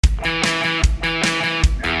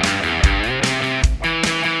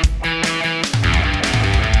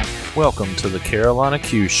Welcome to the Carolina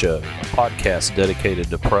Q Show, a podcast dedicated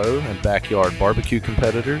to pro and backyard barbecue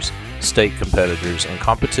competitors, state competitors, and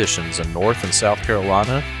competitions in North and South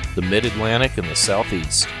Carolina, the Mid-Atlantic, and the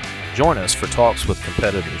Southeast. Join us for talks with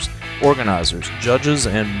competitors, organizers, judges,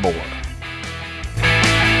 and more.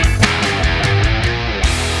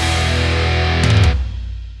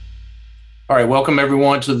 All right, welcome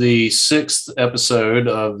everyone to the 6th episode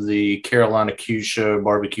of the Carolina Q Show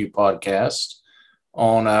Barbecue Podcast.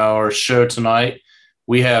 On our show tonight,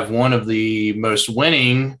 we have one of the most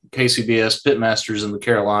winning KCBS pitmasters in the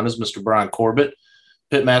Carolinas, Mr. Brian Corbett,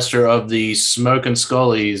 pitmaster of the Smokin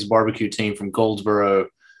Skullies barbecue team from Goldsboro,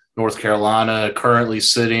 North Carolina, currently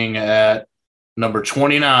sitting at number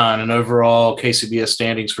 29 in overall KCBS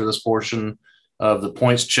standings for this portion of the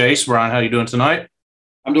points chase. Brian, how are you doing tonight?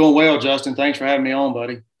 I'm doing well, Justin. Thanks for having me on,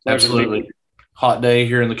 buddy. Absolutely. Hot day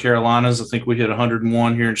here in the Carolinas. I think we hit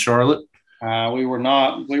 101 here in Charlotte. We were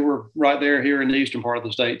not. We were right there here in the eastern part of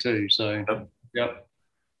the state too. So, yep.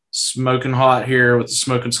 Smoking hot here with the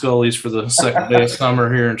Smokin Skullies for the second day of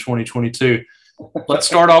summer here in 2022. Let's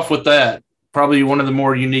start off with that. Probably one of the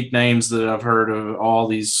more unique names that I've heard of all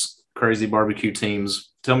these crazy barbecue teams.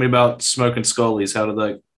 Tell me about Smokin Skullies. How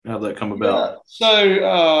did that come about?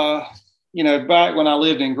 So, back when I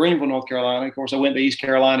lived in Greenville, North Carolina, of course, I went to East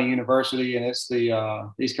Carolina University, and it's the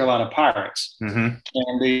East Carolina Pirates. Mm-hmm.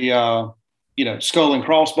 And the skull and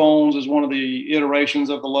crossbones is one of the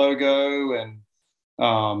iterations of the logo. And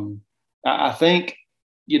I think,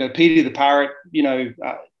 Petey the Pirate, I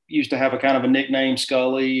used to have a kind of a nickname,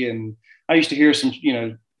 Scully. And I used to hear some,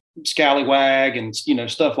 scallywag and,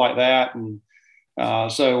 stuff like that. And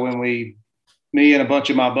so when me and a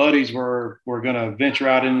bunch of my buddies were going to venture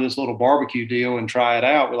out into this little barbecue deal and try it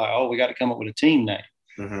out, we're like, oh, we got to come up with a team name.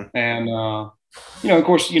 Mm-hmm. And, of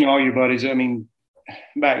course, all your buddies,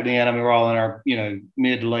 back then, we're all in our,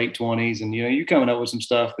 mid to late 20s, and, you're coming up with some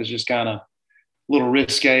stuff that's just kind of a little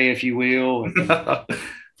risque, if you will. And,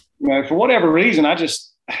 for whatever reason, I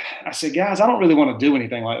said, guys, I don't really want to do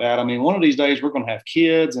anything like that. One of these days we're going to have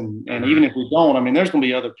kids, and even if we don't, there's going to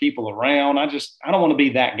be other people around. I don't want to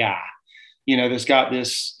be that guy, that's got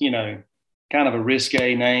this, kind of a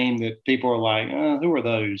risque name that people are like, who are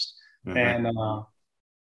those? Mm-hmm.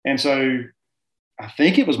 And so I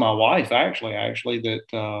think it was my wife actually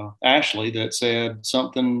that Ashley that said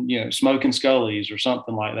something, Smokin Skullies or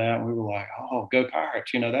something like that. And we were like, oh, go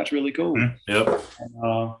Pirates. That's really cool. Mm-hmm. Yep.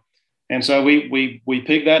 And so we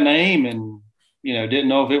picked that name, and, didn't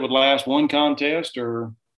know if it would last one contest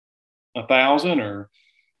or 1,000 or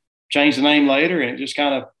change the name later. And it just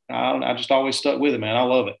kind of, I just always stuck with it, man. I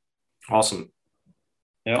love it. Awesome.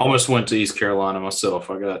 Yep. Almost went to East Carolina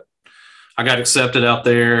myself. I got accepted out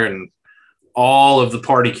there, and all of the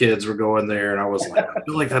party kids were going there, and I was like, I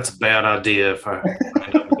feel like that's a bad idea if I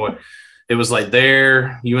end up going. It was like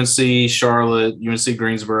there, UNC, Charlotte, UNC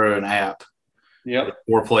Greensboro, and App. Yep.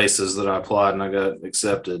 4 places that I applied, and I got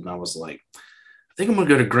accepted. And I was like, I think I'm going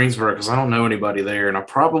to go to Greensboro because I don't know anybody there, and I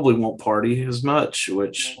probably won't party as much.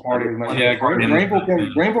 Which Greenville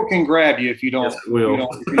can grab you if you don't. Yes, it will.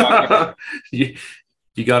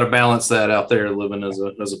 You got to balance that out there living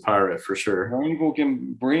as a pirate for sure. Greenville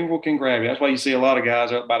can grab you. That's why you see a lot of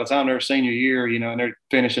guys by the time they're senior year, and they're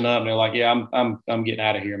finishing up, and they're like, yeah, I'm getting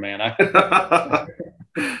out of here, man.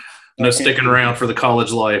 No sticking around for the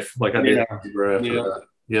college life like I did. Yeah.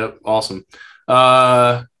 Yep. Awesome.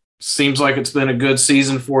 Seems like it's been a good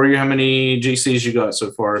season for you. How many GCs you got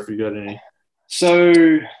so far, if you got any? So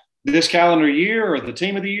this calendar year, or the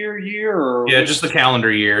team of the year, or just the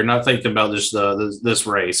calendar year. Not thinking about just this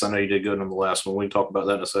race. I know you did good on the last one. We can talk about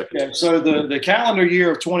that in a second. Yeah, so the calendar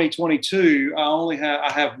year of 2022,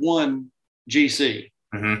 I have one GC,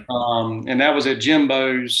 mm-hmm. And that was at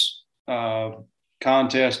Jimbo's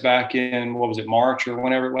contest back in March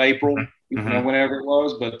or April, mm-hmm. Whenever it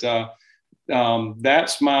was. But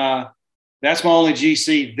that's my only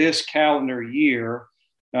GC this calendar year.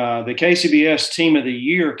 The KCBS Team of the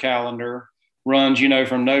Year calendar runs,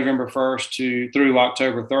 from November 1st through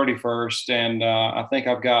October 31st, and I think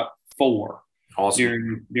I've got 4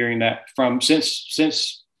 awesome. during that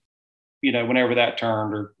since whenever that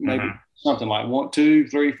turned, or maybe mm-hmm. something like 1, 2,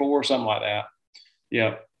 3, 4, something like that.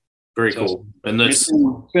 Yeah, very cool. And it's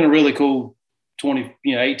been a really cool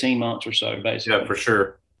 18 months or so, basically. Yeah, for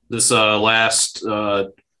sure. This last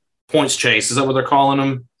points chase, is that what they're calling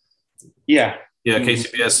them? Yeah. Yeah,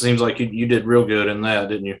 KCBS seems like you did real good in that,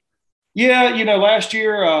 didn't you? Yeah, last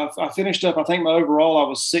year I finished up, I think my overall, I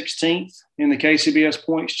was 16th in the KCBS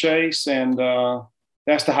points chase, and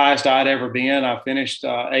that's the highest I'd ever been. I finished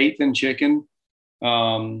 8th in chicken.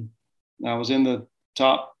 I was in the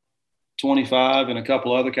top 25 in a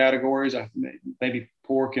couple other categories. Maybe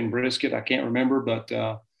pork and brisket. I can't remember, but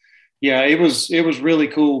yeah, it was really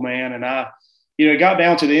cool, man. And it got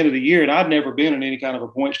down to the end of the year, and I'd never been in any kind of a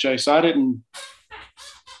points chase. So I didn't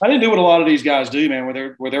do what a lot of these guys do, man,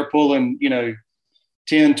 where they're pulling,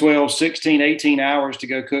 10, 12, 16, 18 hours to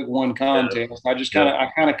go cook one contest. I just kind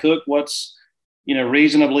of cook what's,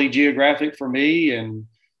 reasonably geographic for me. And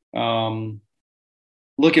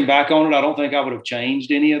looking back on it, I don't think I would have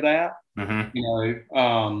changed any of that,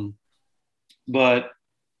 but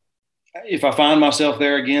if I find myself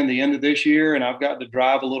there again the end of this year and I've got to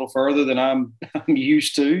drive a little further than I'm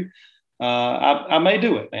used to, I may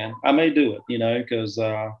do it, man. I may do it, because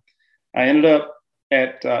I ended up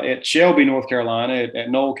at Shelby, North Carolina, at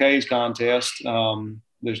Noel Kay's contest,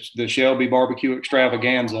 the Shelby Barbecue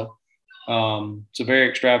Extravaganza. It's a very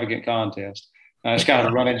extravagant contest. It's kind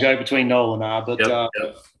of a running joke between Noel and I, but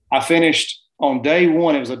I finished on day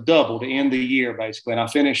one. It was a double to end the year, basically, and I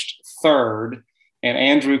finished third. And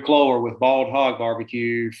Andrew Clower with Bald Hog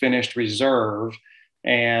Barbecue finished reserve,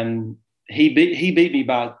 and he beat me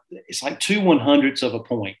by, it's like 2/100ths of a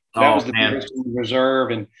point. That was the difference in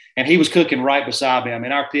reserve, and he was cooking right beside me. I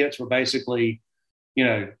mean, our pits were basically,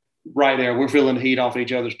 right there. We're feeling the heat off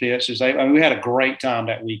each other's pits. We had a great time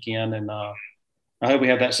that weekend, and I hope we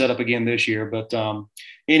have that set up again this year. But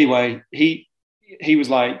anyway, he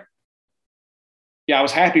was like, yeah, I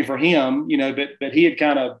was happy for him, but he had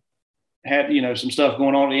kind of had, some stuff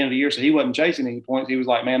going on at the end of the year, so he wasn't chasing any points. He was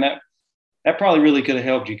like, man, that probably really could have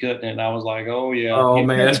helped you, couldn't it? And I was like, oh yeah. Oh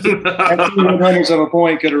man, that 2/100ths of a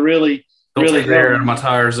point could have really take the air out of my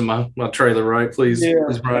tires in my trailer, right? Please, yeah.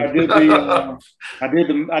 please, Brian. I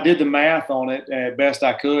did the math on it as best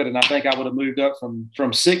I could, and I think I would have moved up from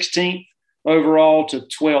 16th overall to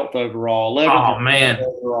 12th overall, 11th. Oh man,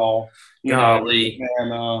 overall. Golly.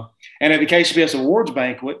 And at the KCBS Awards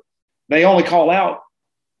banquet, they only call out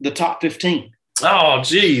the top 15. Oh,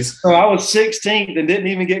 geez. So I was 16th and didn't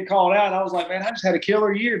even get called out. I was like, man, I just had a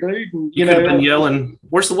killer year, dude. And, you could have been yelling,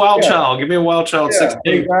 "Where's the wild child? Give me a wild child." 16.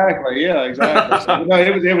 Exactly. Yeah, exactly. So,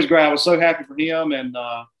 it was great. I was so happy for him, and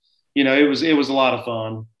it was a lot of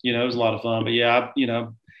fun. It was a lot of fun. But yeah,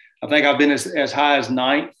 I think I've been as high as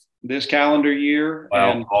 9th this calendar year.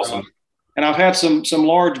 Wow, and, awesome. And I've had some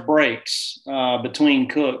large breaks between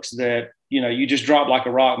cooks that you just drop like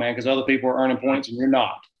a rock, man, because other people are earning points and you're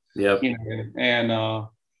not. Yep. And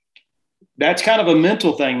that's kind of a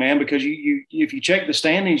mental thing, man, because you if you check the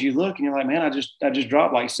standings, you look and you're like, man, I just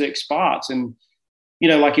dropped like 6 spots. And,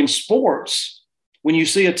 like in sports, when you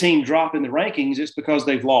see a team drop in the rankings, it's because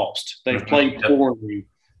they've lost. They've played poorly.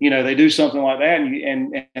 They do something like that.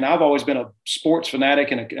 And I've always been a sports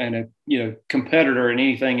fanatic and a competitor in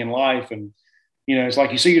anything in life. And, it's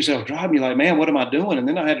like you see yourself driving, you're like, man, what am I doing? And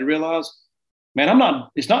then I had to realize, man,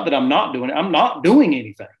 it's not that I'm not doing it. I'm not doing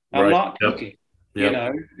anything. I'm not cooking,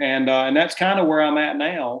 and that's kind of where I'm at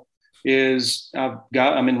now.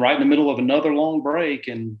 I'm right in the middle of another long break.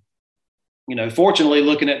 And, fortunately,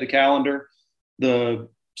 looking at the calendar, the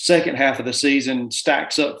second half of the season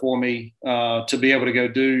stacks up for me to be able to go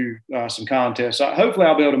do some contests. So hopefully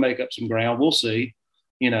I'll be able to make up some ground. We'll see,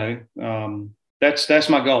 that's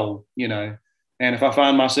my goal, and if I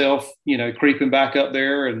find myself, creeping back up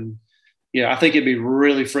there, and I think it'd be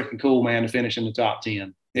really freaking cool, man, to finish in the top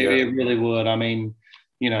 10. It really would. I mean,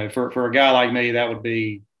 for a guy like me, that'd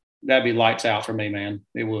be lights out for me, man.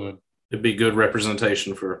 It would. It'd be good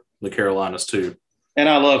representation for the Carolinas too. And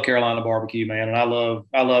I love Carolina barbecue, man. And I love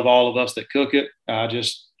all of us that cook it. I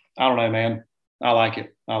don't know, man. I like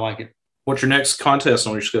it. What's your next contest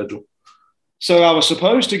on your schedule? So I was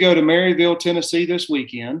supposed to go to Maryville, Tennessee this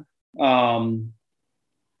weekend. And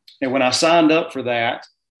when I signed up for that,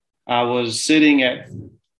 I was sitting at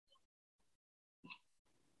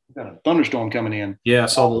got a thunderstorm coming in. Yeah, I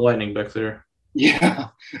saw the lightning back there. Yeah.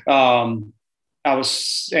 I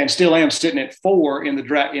was and still am sitting at 4 in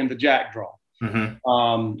the jack draw. Mm-hmm.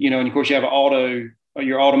 And of course you have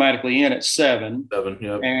you're automatically in at 7. 7,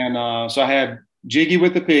 yeah. And so I had Jiggy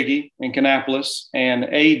with the Piggy in Kannapolis and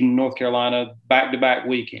Ayden, North Carolina, back-to-back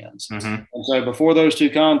weekends. Mm-hmm. And so before those 2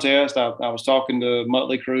 contests, I was talking to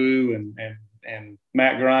Muttley Crew and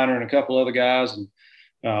Matt Griner and a couple other guys, and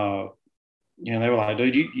they were like,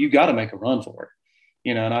 dude, you got to make a run for it.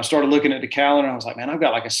 And I started looking at the calendar. And I was like, man, I've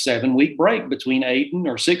got like a 7-week break between Ayden,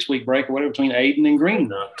 or 6-week break or whatever, between Ayden and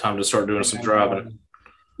Greenville. Time to start doing some driving.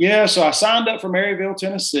 Yeah. So I signed up for Maryville,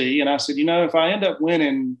 Tennessee. And I said, if I end up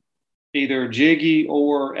winning either Jiggy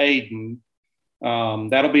or Ayden,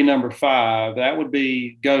 that'll be number 5. That would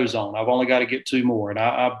be goes on. I've only got to get 2 more. And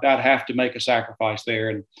I'd have to make a sacrifice there.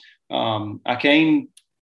 And I came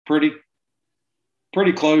pretty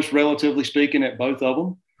pretty close, relatively speaking, at both of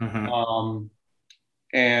them.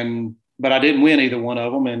 But I didn't win either one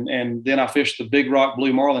of them. And then I fished the Big Rock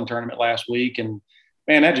Blue Marlin tournament last week. And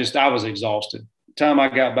man, I was exhausted. The time I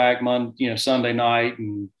got back Sunday night,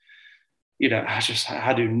 and,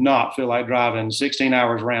 I do not feel like driving 16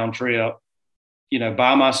 hours round trip,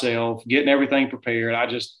 by myself, getting everything prepared.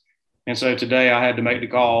 And so today I had to make the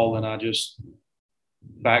call, and I just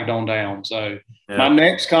backed on down. So my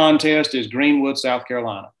next contest is Greenwood, South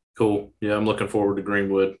Carolina. Cool. Yeah, I'm looking forward to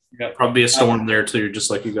Greenwood. Yep. Probably a storm there too,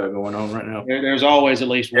 just like you got going on right now. There's always at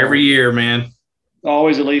least one. Every year, man.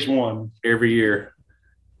 Always at least one. Every year.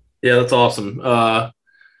 Yeah, that's awesome.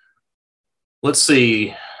 Let's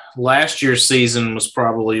see. Last year's season was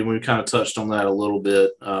probably, we kind of touched on that a little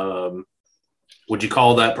bit. Would you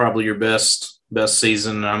call that probably your best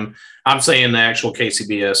season? I'm saying the actual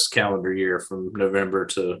KCBS calendar year from November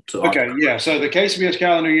to okay, October. Yeah. So the KCBS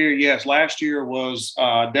calendar year, yes, last year was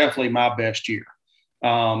definitely my best year.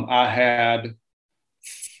 I had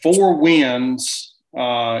 4 wins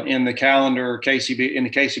in the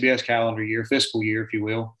KCBS calendar year, fiscal year, if you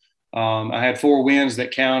will. I had 4 wins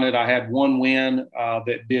that counted. I had 1 win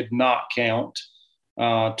that did not count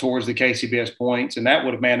towards the KCBS points, and that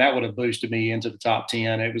would have boosted me into the top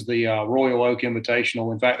 10. It was the Royal Oak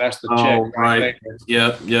Invitational. In fact, that's the check. Right.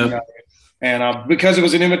 Yep. And because it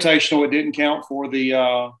was an invitational, it didn't count for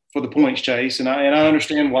the points chase. And I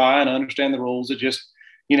understand why, and I understand the rules. It just,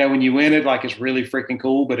 when you win it, like, it's really freaking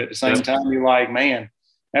cool. But at the same time, you're like, man,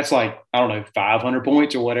 that's like, I don't know, 500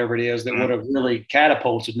 points or whatever it is that would have really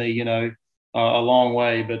catapulted me, a long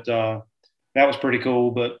way. But that was pretty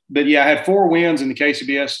cool. But yeah, I had 4 wins in the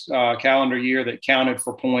KCBS calendar year that counted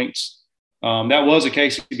for points. That was a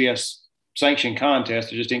KCBS sanctioned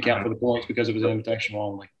contest. It just didn't count for the points because it was an invitational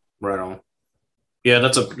only. Right on. Yeah,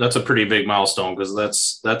 that's a pretty big milestone, because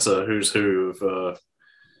that's a who's who of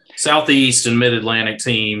Southeast and Mid-Atlantic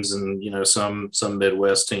teams, and some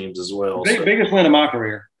Midwest teams as well. Biggest win of my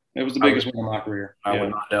career. It was the biggest win of my career. I would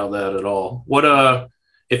not doubt that at all. What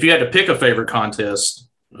if you had to pick a favorite contest,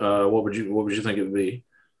 what would you think it would be?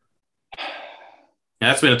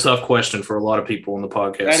 That's been a tough question for a lot of people on the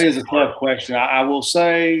podcast. That is a tough question. I will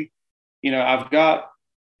say, I've got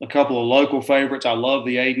a couple of local favorites. I love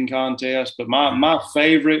the Aden contest, but my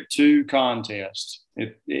favorite 2 contests,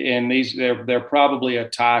 and they're probably a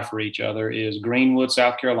tie for each other, is Greenwood,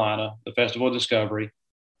 South Carolina, the Festival of Discovery.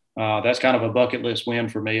 That's kind of a bucket list win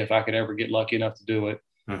for me if I could ever get lucky enough to do it.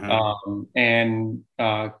 And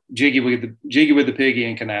Jiggy with the Piggy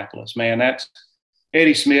in Kannapolis. Man, that's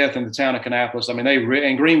Eddie Smith and the town of Kannapolis. I mean,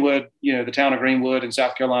 and Greenwood, the town of Greenwood in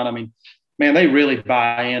South Carolina. I mean, man, they really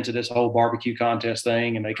buy into this whole barbecue contest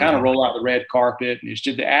thing, and they kind of roll out the red carpet, and it's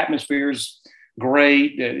just, the atmosphere's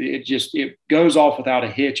great. It goes off without a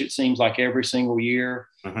hitch, it seems like, every single year.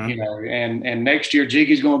 And next year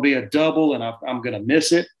Jiggy's going to be a double, and I'm going to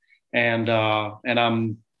miss it. And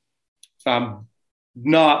I'm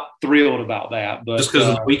not thrilled about that, but just because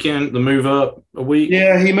of the weekend, the move up a week.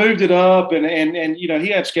 Yeah, he moved it up, and he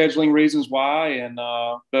had scheduling reasons why,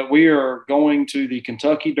 but we are going to the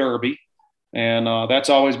Kentucky Derby. And that's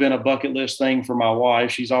always been a bucket list thing for my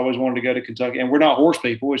wife. She's always wanted to go to Kentucky. And we're not horse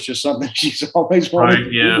people. It's just something she's always wanted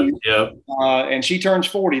to do. Yep. And she turns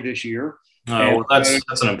 40 this year. Well,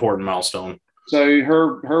 that's an important milestone. So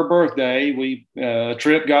her birthday, a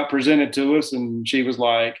trip got presented to us, and she was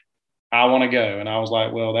like, I want to go. And I was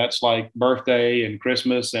like, well, that's like birthday and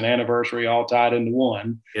Christmas and anniversary all tied into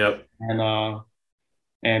one. Yep.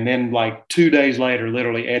 And then, like 2 days later,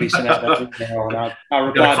 literally, Eddie sent out that email, and I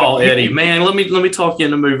replied. Call Eddie, man. Let me talk you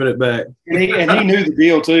into moving it back. And he knew the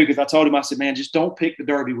deal too, because I told him, I said, man, just don't pick the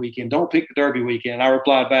Derby weekend. Don't pick the Derby weekend. And I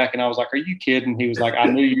replied back, and I was like, are you kidding? He was like, I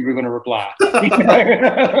knew you were going to reply.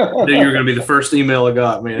 I knew you were going to be the first email I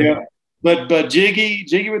got, man. Yeah. But Jiggy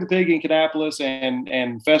with the Piggy in Kannapolis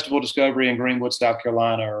and Festival Discovery in Greenwood, South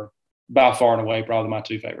Carolina are by far and away probably my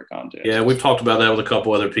 2 favorite contests. Yeah, we've talked about that with a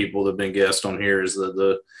couple other people that have been guests on here, is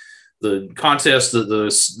the contest that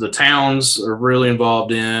the towns are really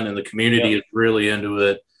involved in, and the community is really into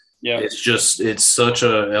it. Yeah, it's such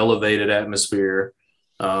a elevated atmosphere,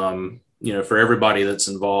 for everybody that's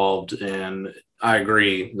involved. And I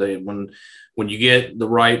agree, when you get the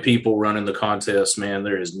right people running the contest, man,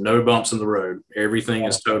 there is no bumps in the road. Everything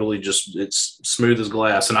is totally it's smooth as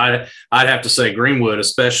glass. And I'd have to say Greenwood,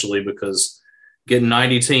 especially, because getting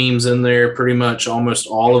 90 teams in there, pretty much almost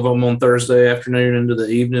all of them on Thursday afternoon into the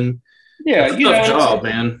evening. Yeah, that's a tough job,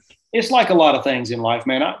 man. It's like a lot of things in life,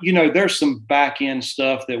 man. There's some back end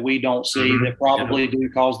stuff that we don't see that probably do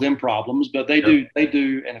cause them problems, but they do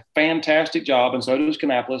a fantastic job, and so does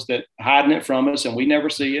Kannapolis, that hiding it from us, and we never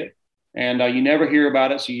see it. and you never hear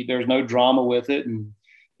about it. So there's no drama with it. And,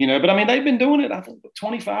 but I mean, they've been doing it, I think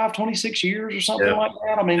 25, 26 years or something like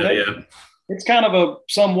that. I mean, it's kind of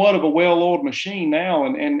somewhat of a well-oiled machine now.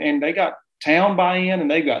 And they got town buy-in and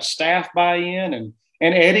they've got staff buy-in, and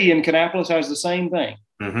Eddie in Kannapolis has the same thing.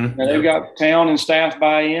 Mm-hmm. They've got town and staff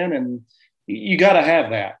buy-in, and you got to have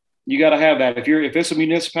that. You got to have that. If it's a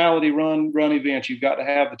municipality run event, you've got to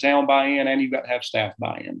have the town buy-in and you've got to have staff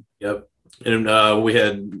buy-in. Yep. And we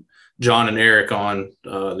had John and Eric on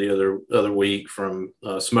the other week from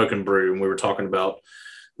Smoke and Brew, and we were talking about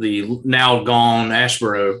the now gone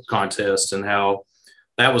Ashboro contest and how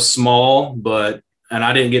that was small, and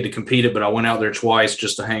I didn't get to compete it, but I went out there twice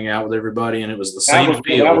just to hang out with everybody, and it was the same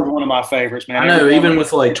field. That was one of my favorites, man. I know, even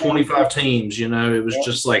with like 25 teams, it was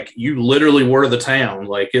just like you literally were the town.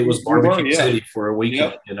 Like it was barbecue city for a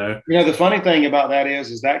weekend, The funny thing about that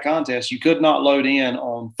is that contest, you could not load in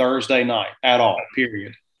on Thursday night at all,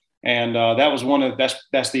 period. And that was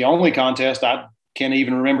that's the only contest I can't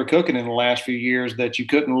even remember cooking in the last few years that you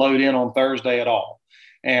couldn't load in on Thursday at all.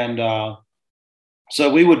 And so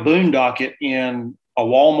we would boondock it in a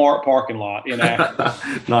Wal-Mart parking lot in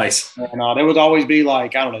Athens. Nice. And there would always be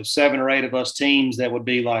like, I don't know, 7 or 8 of us teams that would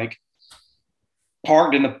be like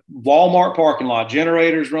parked in the Wal-Mart parking lot,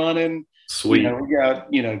 generators running. Sweet. We got,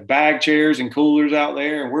 bag chairs and coolers out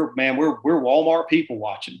there, and we're Wal-Mart people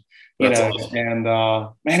watching, Awesome. And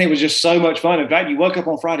man, it was just so much fun. In fact, you woke up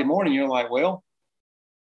on Friday morning, you're like, well,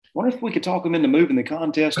 wonder if we could talk them into moving the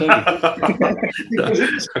contest over.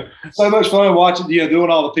 It's so much fun watching, doing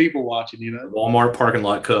all the people watching, Walmart parking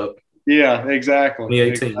lot cup. Yeah, exactly.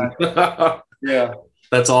 2018. Exactly. Yeah.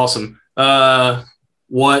 That's awesome.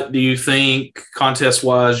 What do you think contest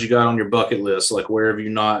wise you got on your bucket list? Like where have you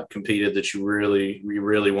not competed that you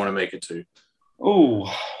really want to make it to?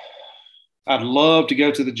 Oh, I'd love to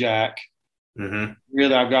go to the Jack. Mm-hmm.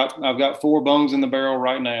 Really, I've got 4 bungs in the barrel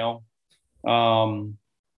right now.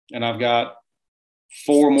 And I've got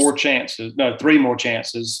 3 more chances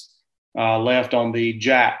left on the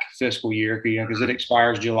Jack fiscal year, because it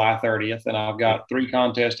expires July 30th, and I've got 3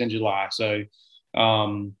 contests in July. So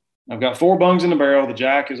I've got 4 bungs in the barrel. The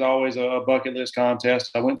Jack is always a bucket list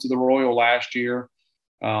contest. I went to the Royal last year.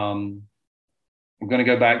 I'm going to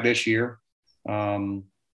go back this year, go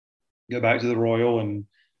back to the Royal, and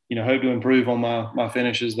hope to improve on my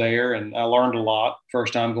finishes there. And I learned a lot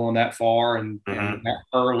first time going that far and that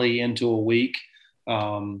early into a week.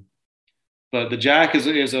 But the Jack is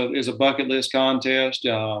a bucket list contest.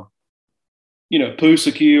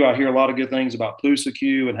 Pusaqu, I hear a lot of good things about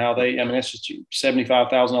Pusaqu and how that's just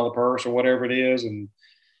 $75,000 purse or whatever it is. And,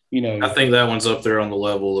 I think that one's up there on the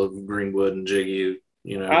level of Greenwood and Jiggy.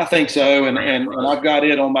 I think so. And I've got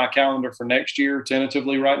it on my calendar for next year,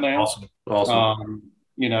 tentatively right now. Awesome.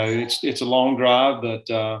 It's a long drive,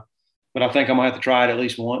 but I think I'm gonna have to try it at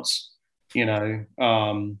least once.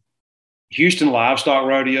 Houston Livestock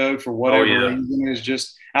Rodeo, for whatever reason, is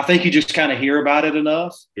just, I think you just kind of hear about it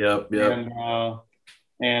enough. Yep.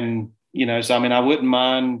 And so I mean, I wouldn't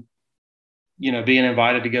mind, being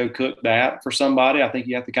invited to go cook that for somebody. I think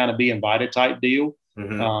you have to kind of be invited type deal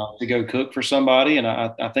to go cook for somebody, and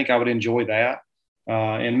I think I would enjoy that.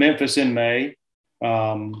 In Memphis in May.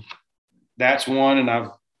 That's one, and I've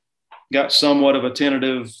got somewhat of a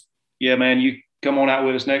tentative, man, you come on out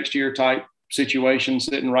with us next year type situation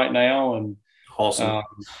sitting right now, and awesome.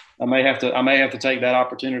 I may have to take that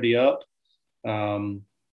opportunity up,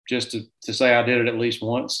 just to say I did it at least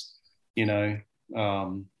once, So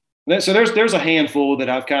there's a handful that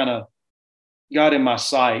I've kind of got in my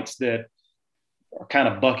sights that are kind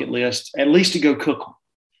of bucket list, at least to go cook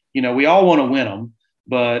them. We all want to win them,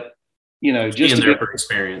 but just to for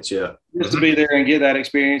experience, just to be there and get that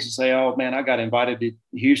experience and say, oh man, I got invited to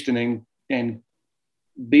Houston and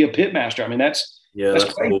be a pit master. I mean, that's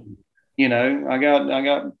cool. I got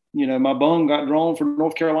my bung got drawn for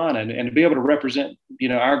North Carolina, and to be able to represent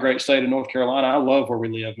our great state of North Carolina. I love where we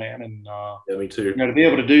live, man, and me too. To be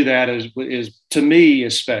able to do that is to me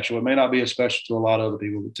is special. It may not be as special to a lot of other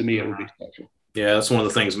people, but to me it would be special. Yeah, that's one of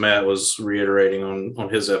the things Matt was reiterating on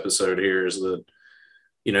his episode here, is that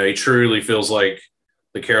he truly feels like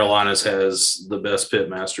the Carolinas has the best pit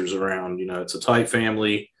masters around. It's a tight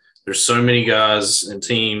family. There's so many guys and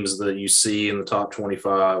teams that you see in the top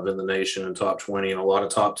 25 in the nation and top 20 and a lot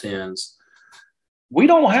of top 10s. We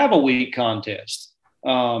don't have a week contest.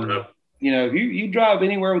 You drive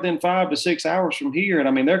anywhere within 5 to 6 hours from here, and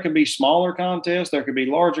I mean, there could be smaller contests, there could be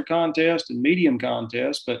larger contests and medium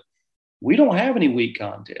contests, but we don't have any week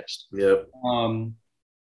contests. Yep.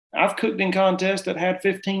 I've cooked in contests that had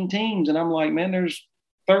 15 teams, and I'm like, man, there's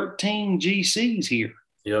 13 GCs here.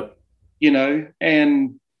 Yep.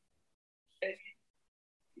 And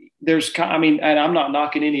I mean, and I'm not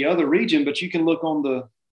knocking any other region, but you can look on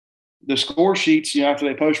the score sheets, after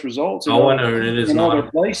they post results I know it is in not other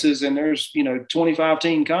places, and there's 25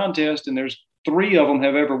 team contest, and there's 3 of them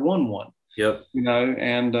have ever won one. Yep.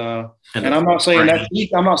 And I'm not saying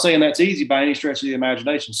that's easy by any stretch of the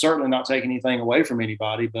imagination. Certainly not taking anything away from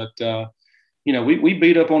anybody, but we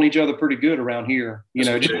beat up on each other pretty good around here.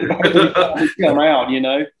 Just come out.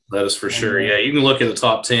 That is for sure. Yeah, you can look at the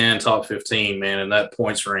top 10, top 15, man, and that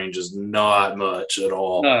points range is not much at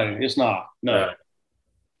all. No, it's not. No.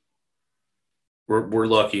 We're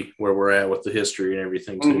lucky where we're at with the history and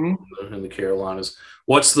everything too in the Carolinas.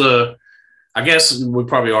 I guess we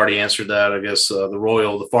probably already answered that. I guess the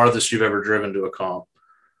Royal, the farthest you've ever driven to a comp.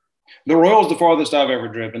 The Royal's the farthest I've ever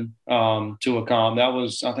driven to a comp. That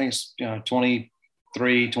was, I think, it's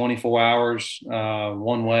 23, 24 hours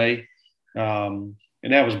one way, and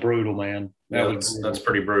that was brutal, man. That's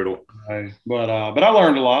pretty brutal. But I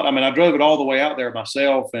learned a lot. I mean, I drove it all the way out there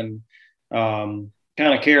myself, and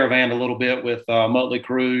kind of caravanned a little bit with Muttley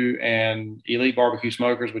Crew and Elite Barbecue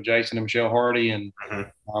Smokers with Jason and Michelle Hardy, and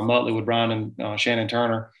Muttley with Brian and Shannon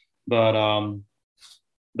Turner. But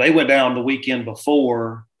they went down the weekend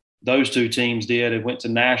before those 2 teams did. It went to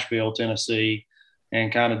Nashville, Tennessee,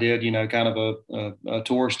 and kind of did, kind of a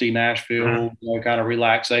touristy Nashville, kind of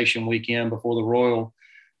relaxation weekend before the Royal.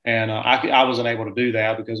 And I wasn't able to do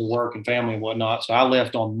that because of work and family and whatnot. So I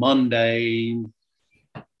left on Monday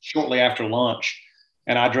shortly after lunch,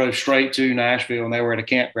 and I drove straight to Nashville, and they were at a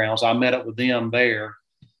campground. So I met up with them there.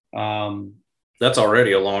 That's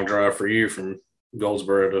already a long drive for you from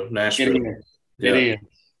Goldsboro to Nashville. It is.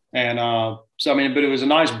 And so, I mean, but it was a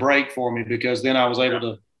nice break for me because then I was able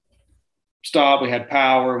to stop. We had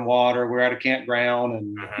power and water. We were at a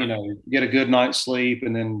campground and, get a good night's sleep.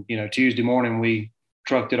 And then, Tuesday morning we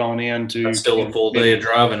trucked it on in to. That's still a full day of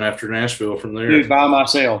driving after Nashville from there. Dude, by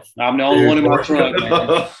myself. I'm the only one in my truck,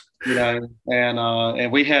 man.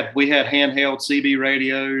 And we had handheld CB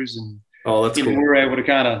radios, and that's cool. We were able to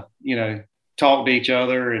kind of, talk to each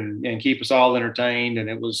other and keep us all entertained. And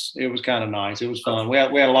it was kind of nice. It was fun. We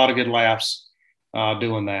had a lot of good laughs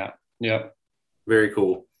doing that. Yep. Very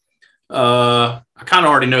cool. I kind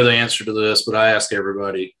of already know the answer to this, but I ask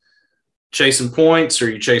everybody, chasing points or are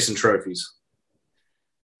you chasing trophies?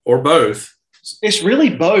 Or both? It's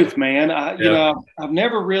really both, man. I've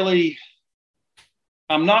never really –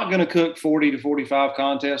 I'm not going to cook 40 to 45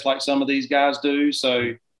 contests like some of these guys do.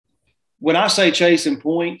 So when I say chasing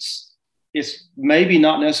points, it's maybe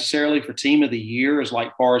not necessarily for team of the year as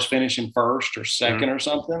like far as finishing first or second or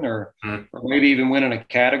something, or maybe even winning a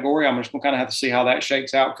category. I'm just going to kind of have to see how that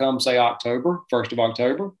shakes out come, say, October, 1st of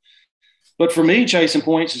October. But for me, chasing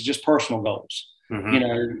points is just personal goals.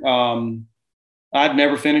 I'd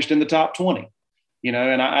never finished in the top 20,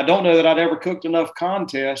 and I don't know that I'd ever cooked enough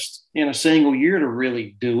contests in a single year to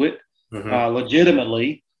really do it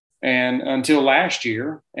legitimately, and until last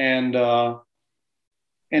year.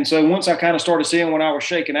 And so once I kind of started seeing when I was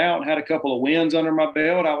shaking out and had a couple of wins under my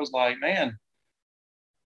belt, I was like, man,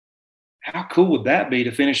 how cool would that be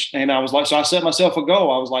to finish? And I was like, so I set myself a goal.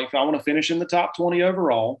 I was like, I want to finish in the top 20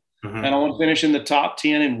 overall, and I want to finish in the top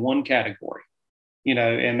 10 in one category,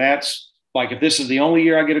 and that's like, if this is the only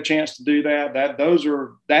year I get a chance to do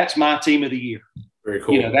that's my team of the year. Very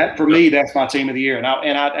cool. That for me, that's my team of the year. And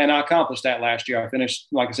I accomplished that last year. I finished,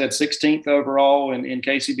 like I said, 16th overall in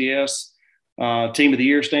KCBS. Team of the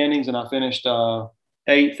year standings, and I finished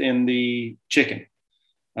 8th in the chicken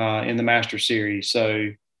in the Master Series.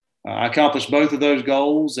 So I accomplished both of those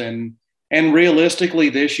goals, and realistically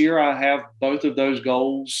this year I have both of those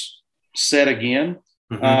goals set again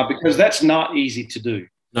because that's not easy to do.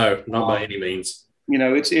 No, not by any means.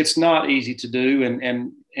 It's not easy to do,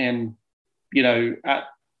 and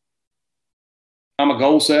I'm a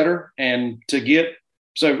goal setter, and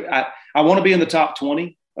I want to be in the top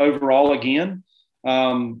 20 overall again.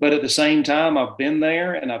 But at the same time, I've been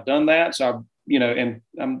there and I've done that. So I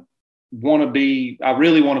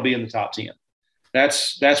really want to be in the top 10.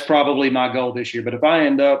 That's probably my goal this year. But if I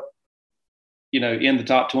end up, in the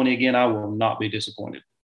top 20 again, I will not be disappointed.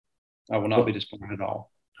 I will not be disappointed at all.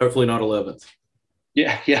 Hopefully not 11th.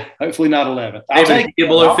 Yeah. Hopefully not 11th. Hey, you get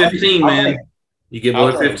below 15, man. You get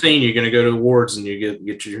below 15, you're going to go to awards and you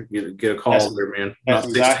get a call there, man. That's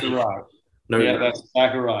exactly right. No, that's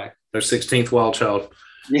exactly right. Their 16th wild child.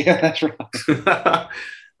 Yeah, that's right.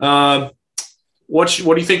 What do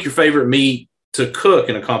you think your favorite meat to cook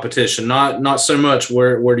in a competition? Not so much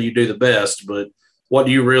where do you do the best, but what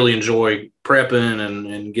do you really enjoy prepping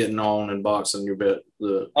and getting on and boxing your bit?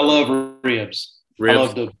 I love ribs. I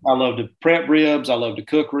love to prep ribs. I love to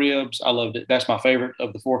cook ribs. That's my favorite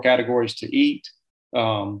of the 4 categories to eat.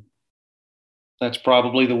 That's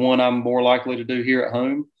probably the one I'm more likely to do here at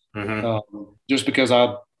home, just because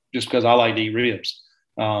I like to eat ribs.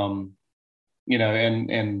 And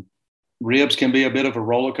ribs can be a bit of a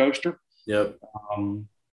roller coaster. Yep.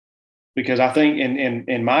 Because I think,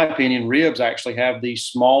 in my opinion, ribs actually have the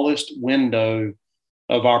smallest window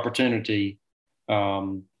of opportunity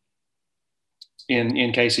in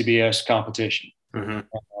KCBS competition.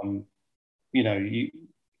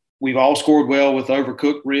 We've all scored well with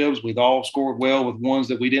overcooked ribs. We've all scored well with ones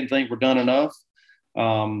that we didn't think were done enough.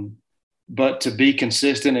 But to be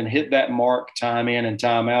consistent and hit that mark time in and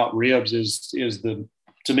time out, ribs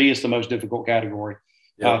to me, it's the most difficult category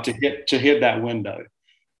to hit that window.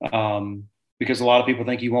 Because a lot of people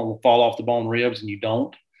think you won't fall off the bone ribs, and you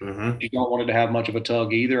don't. You don't want it to have much of a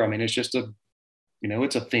tug either. I mean, it's just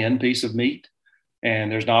it's a thin piece of meat,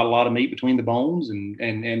 and there's not a lot of meat between the bones.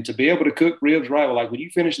 And to be able to cook ribs right, like when you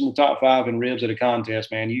finish in the top 5 in ribs at a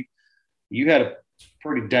contest, man, you had a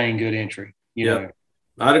pretty dang good entry. You know?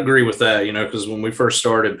 I'd agree with that. Because when we first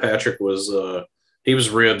started, Patrick was he was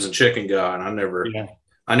ribs and chicken guy, and I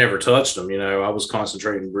never touched them. I was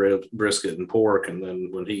concentrating brisket and pork, and then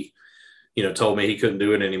when he told me he couldn't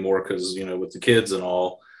do it anymore because with the kids and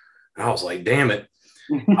all, I was like, damn it.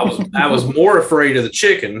 I was more afraid of the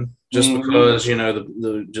chicken just because,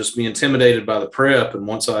 the just be intimidated by the prep. And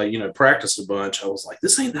once I, practiced a bunch, I was like,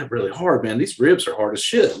 this ain't that really hard, man. These ribs are hard as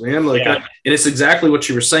shit, man. And it's exactly what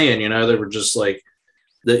you were saying, they were just like,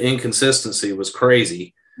 the inconsistency was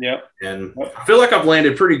crazy. And I feel like I've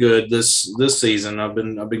landed pretty good this season. I've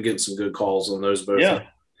been getting some good calls on those both.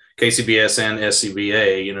 KCBS and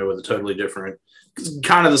SCBA, with a totally different,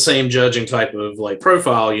 kind of the same judging type of like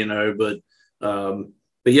profile,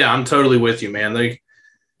 but yeah, I'm totally with you, man.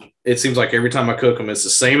 It seems like every time I cook them, it's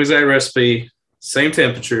the same exact recipe, same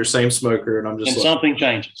temperature, same smoker. And I'm just like, something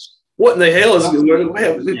changes. What in the hell is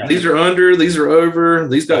these are under, these are over,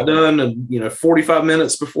 these got done and 45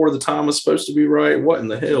 minutes before the time was supposed to be right. What in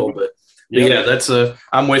the hell? But yeah, that's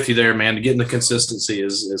I'm with you there, man. Getting the consistency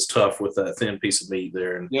is tough with that thin piece of meat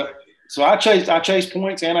there. And so I chase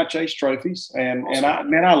points and I chase trophies, and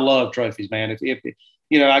I love trophies, man. If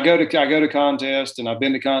I go to contests, and I've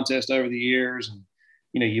been to contests over the years, and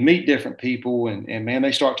you meet different people, and man,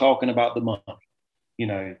 they start talking about the money.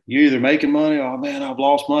 You're either making money, oh man, I've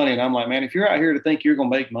lost money. And I'm like, man, if you're out here to think you're going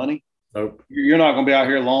to make money, nope. You're not going to be out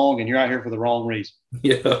here long, and you're out here for the wrong reason.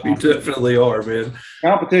 Yeah, you definitely are, man.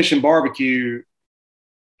 Competition barbecue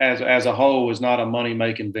as a whole is not a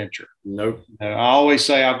money-making venture. Nope. I always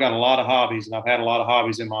say I've got a lot of hobbies, and I've had a lot of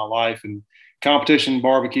hobbies in my life, and competition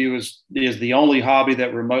barbecue is the only hobby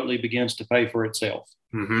that remotely begins to pay for itself.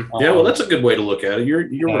 Yeah, well, that's a good way to look at it. You're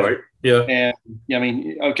right. Yeah. And I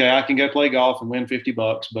mean, okay, I can go play golf and win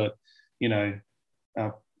 $50, but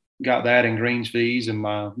I've got that in greens fees and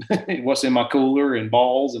my what's in my cooler and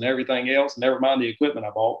balls and everything else. Never mind the equipment I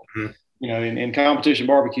bought. In competition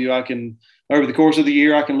barbecue, I can, over the course of the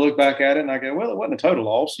year, I can look back at it and I go, well, it wasn't a total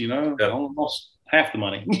loss. I only lost half the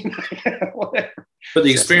money. Whatever. But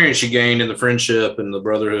the experience you gained and the friendship and the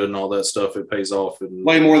brotherhood and all that stuff, it pays off.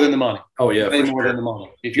 Way more than the money. Oh yeah, way more than the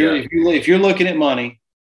money. If you're looking at money,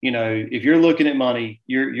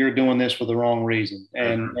 you're doing this for the wrong reason.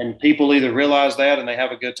 And people either realize that and they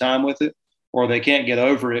have a good time with it, or they can't get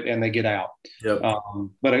over it and they get out. Yep.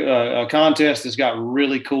 But a contest that's got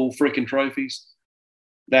really cool freaking trophies,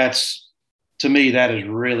 to me, that is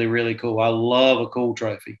really, really cool. I love a cool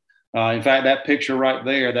trophy. In fact, that picture right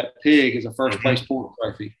there, that pig is a first place pork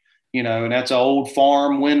trophy, and that's an old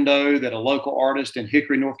farm window that a local artist in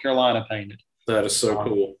Hickory, North Carolina painted. That is so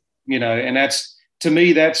cool. And that's, to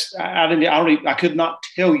me, I could not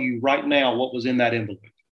tell you right now what was in that envelope.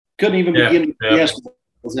 Couldn't even begin to guess what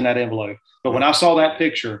was in that envelope. But when I saw that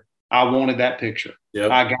picture, I wanted that picture.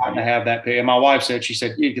 Yep. I got to have that pig. And my wife said,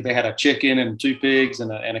 they had a chicken and 2 pigs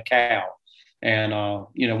and a cow, and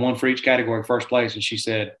one for each category, first place. And she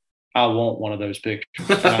said, I want one of those pictures.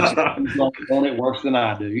 And I said, you don't want it worse than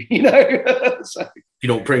I do, So, you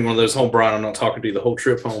don't bring one of those home, Brian, I'm not talking to you the whole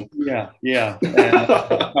trip home. Yeah. And,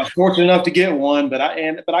 I was fortunate enough to get one, but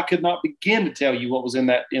I could not begin to tell you what was in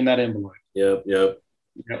that envelope. Yep.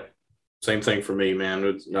 Same thing for me,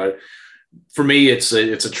 man. For me, it's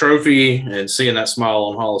a trophy, and seeing that smile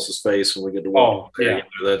on Hollis's face when we get to walk.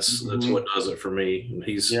 That's what does it for me. And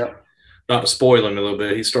he's not to spoil him a little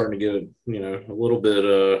bit. He's starting to get a little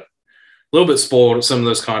bit spoiled at some of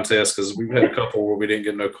those contests, because we've had a couple where we didn't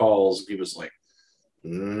get no calls. He was like,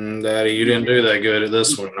 Daddy, you didn't do that good at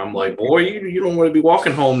this one. And I'm like, boy, you don't want to be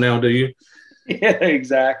walking home now, do you? Yeah,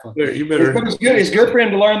 exactly. You better. It's good for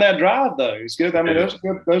him to learn that drive, though. It's good. I mean,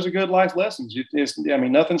 those are good life lessons.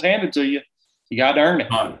 Nothing's handed to you. You got to earn it.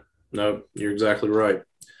 No, you're exactly right.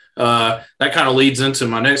 That kind of leads into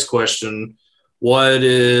my next question. What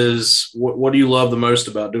do you love the most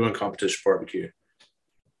about doing competition barbecue?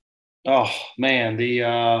 Oh man,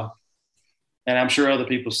 and I'm sure other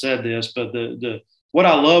people said this, but the what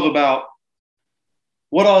I love about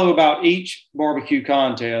each barbecue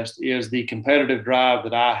contest is the competitive drive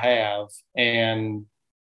that I have, and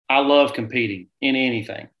I love competing in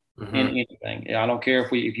anything. In Mm-hmm. anything, I don't care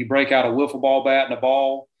if you break out a wiffle ball bat and a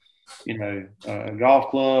ball, a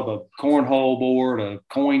golf club, a cornhole board, a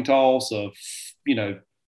coin toss, you know,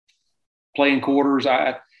 playing quarters.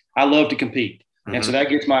 I love to compete, and so Mm-hmm. that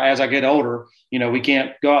gets as I get older, we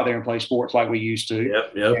can't go out there and play sports like we used to,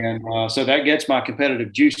 Yep. and so that gets my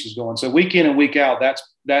competitive juices going. So week in and week out,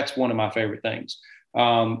 that's one of my favorite things.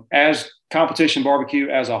 As competition barbecue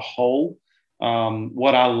as a whole,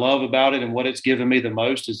 what I love about it and what it's given me the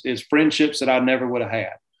most is friendships that I never would have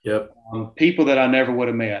had. Yep. People that I never would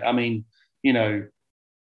have met. I mean,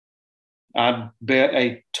 I bet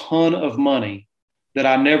a ton of money that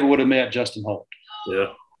I never would have met Justin Holt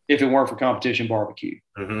Yeah. if it weren't for competition barbecue.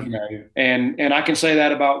 Mm-hmm. And I can say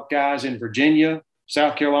that about guys in Virginia,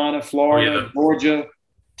 South Carolina, Oh, Florida, yeah. Georgia,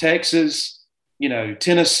 Texas,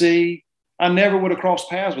 Tennessee. I never would have crossed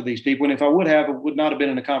paths with these people. And if I would have, it would not have been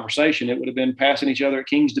in a conversation. It would have been passing each other at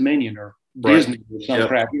King's Dominion or Right. Disney or some Yep.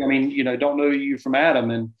 crap. I mean, don't know you from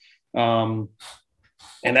Adam.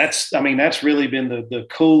 And that's really been the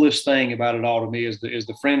coolest thing about it all to me is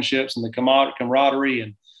the friendships and the camaraderie.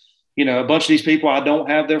 And, a bunch of these people, I don't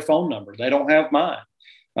have their phone number. They don't have mine.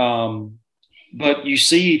 But you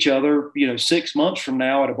see each other, 6 months from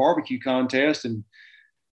now at a barbecue contest, and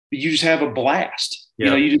you just have a blast.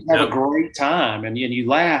 Yep. You just have a great time, and you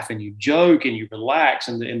laugh and you joke and you relax,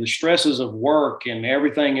 and the stresses of work and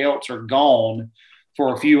everything else are gone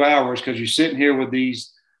for a few hours because you're sitting here with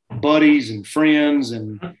these buddies and friends,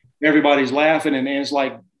 and everybody's laughing, and it's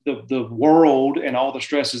like the world and all the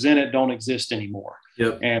stresses in it don't exist anymore.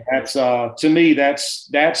 Yep. And that's to me,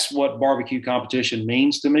 that's what barbecue competition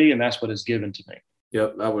means to me, and that's what it's given to me.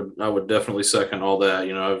 Yep, I would definitely second all that.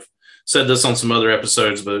 I've said this on some other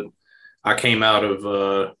episodes, but I came out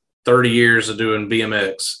of 30 years of doing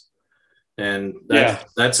BMX, and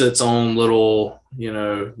that's its own little,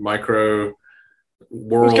 micro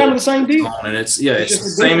world. It's kind of the same deal. And it's the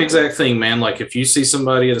same exact thing, man. Like if you see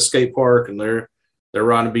somebody at a skate park and they're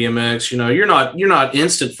riding a BMX, you're not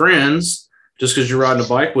instant friends just because you're riding a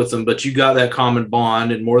bike with them, but you got that common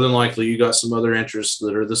bond, and more than likely you got some other interests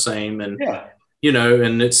that are the same. And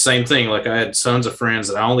and it's the same thing. Like I had tons of friends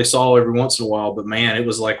that I only saw every once in a while, but man, it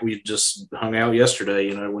was like we just hung out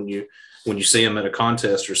yesterday, when you see them at a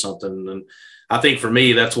contest or something. And I think for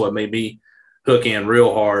me, that's what made me hook in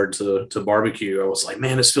real hard to barbecue. I was like,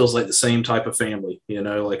 man, this feels like the same type of family,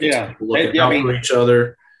 like it's people looking out for each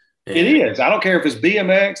other. And it is. I don't care if it's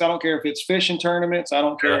BMX. I don't care if it's fishing tournaments. I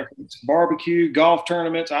don't care if it's barbecue, golf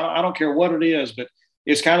tournaments. I don't care what it is, but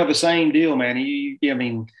it's kind of the same deal, man.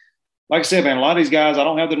 Like I said, man, a lot of these guys, I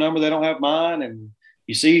don't have their number. They don't have mine. And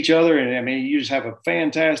you see each other, and you just have a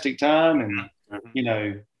fantastic time. And,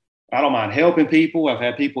 I don't mind helping people. I've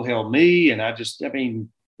had people help me. And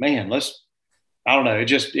man, I don't know.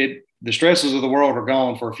 The stresses of the world are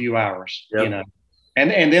gone for a few hours,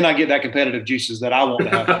 And then I get that competitive juices that I want to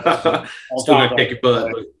have. Still gonna kick your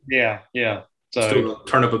butt. Yeah. So still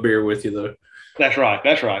turn up a beer with you though. That's right.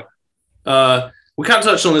 We kind of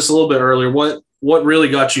touched on this a little bit earlier. What really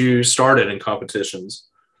got you started in competitions?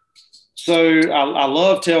 So I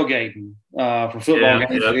love tailgating for football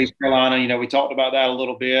games in East Carolina. We talked about that a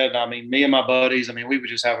little bit. Me and my buddies, we would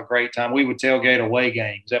just have a great time. We would tailgate away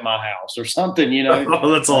games at my house or something,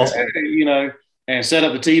 Oh, that's awesome. And set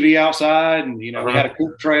up the TV outside, and we had a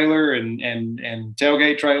cook trailer and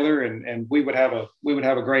tailgate trailer, and we would have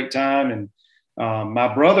a great time. And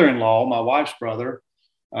my brother-in-law, my wife's brother,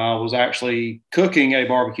 was actually cooking a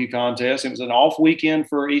barbecue contest. It was an off weekend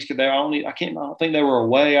for East. I don't think they were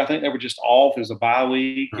away. I think they were just off. It was a bye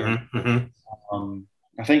week.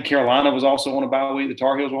 I think Carolina was also on a bye week. The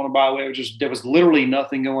Tar Heels were on a bye week. There was literally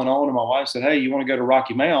nothing going on. And my wife said, "Hey, you want to go to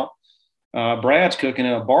Rocky Mount? Brad's cooking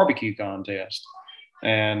in a barbecue contest."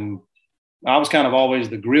 And I was kind of always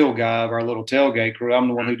the grill guy of our little tailgate crew. I'm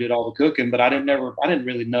the one who did all the cooking, but I didn't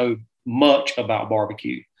really know much about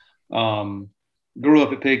barbecue. Grew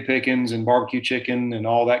up at pig pickings and barbecue chicken and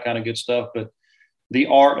all that kind of good stuff, but the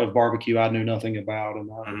art of barbecue I knew nothing about.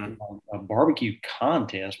 And a barbecue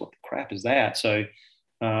contest, what the crap is that? So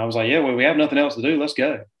I was like, yeah, well, we have nothing else to do. Let's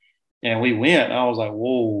go. And we went. I was like,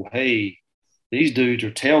 whoa, hey, these dudes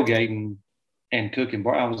are tailgating and cooking.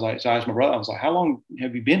 I was like, so I asked my brother, I was like, how long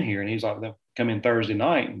have you been here? And he's like, they'll come in Thursday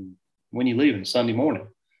night. And when you leaving? Sunday morning.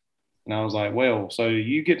 And I was like, well, so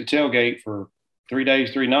you get to tailgate for 3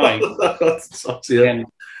 days, 3 nights, Yeah. and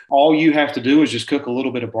all you have to do is just cook a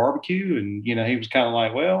little bit of barbecue. And, he was kind of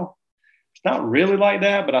like, well, it's not really like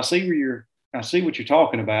that, but I see what you're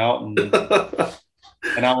talking about.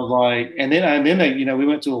 And I was like, and then they, we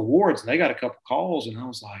went to awards and they got a couple calls, and I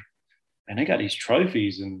was like, man, they got these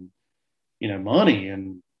trophies and, money.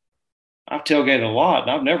 And I've tailgated a lot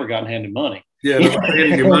and I've never gotten handed money. Yeah,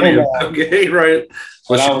 handing you money. Okay, right.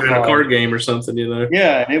 Unless you're in a card game or something,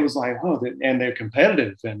 Yeah, and it was like, oh, and they're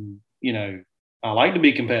competitive, and I like to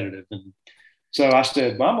be competitive, and so I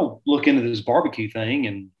said, well, I'm gonna look into this barbecue thing,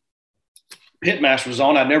 and Pitmaster was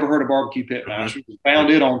on. I'd never heard of barbecue Pitmaster.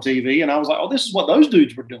 Found it on TV, and I was like, oh, this is what those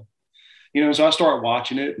dudes were doing. So I started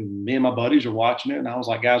watching it, and me and my buddies are watching it, and I was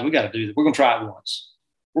like, guys, we got to do this. We're gonna try it once.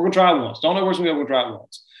 Don't know where it's gonna go. We're gonna try it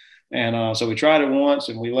once. And so we tried it once,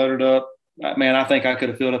 and we loaded up. Man, I think I could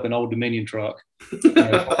have filled up an Old Dominion truck. Nice.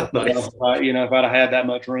 If I'd have had that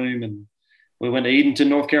much room. And we went to Edenton,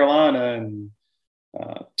 North Carolina, and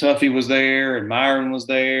Tuffy was there, and Myron was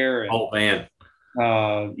there. And, oh man.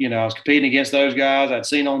 I was competing against those guys I'd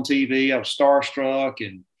seen on TV. I was starstruck,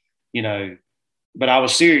 and but I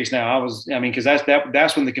was serious now. Because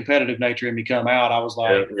that's when the competitive nature in me come out. I was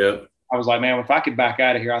like, I was like, man, if I could back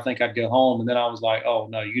out of here, I think I'd go home. And then I was like, oh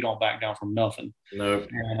no, you don't back down from nothing. No.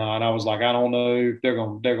 And I was like, I don't know if they're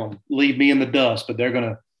gonna leave me in the dust, but they're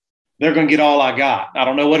gonna get all I got. I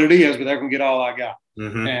don't know what it is, but they're gonna get all I got.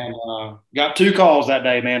 Mm-hmm. And got 2 calls that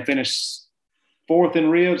day, man. Finished 4th in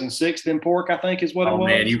ribs and 6th in pork, I think is what it was. Oh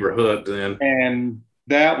man, you were hooked then. And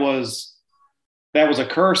that was a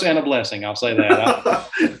curse and a blessing. I'll say that.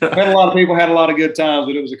 I had a lot of people had a lot of good times,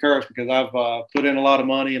 but it was a curse because I've put in a lot of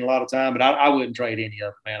money and a lot of time, but I wouldn't trade any of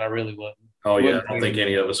it, man. I really wouldn't. Oh yeah, I don't think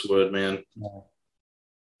any of us would, man. No.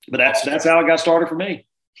 But that's how it got started for me.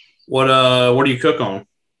 What do you cook on?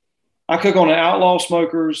 I cook on an Outlaw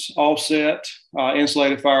Smokers offset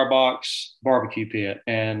insulated firebox barbecue pit,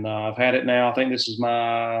 and I've had it now. I think this is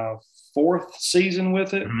my 4th season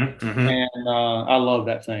with it, and I love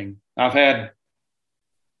that thing. I've had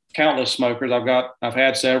countless smokers. I've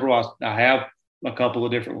had several. I have a couple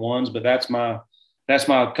of different ones, but that's my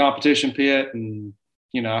competition pit, and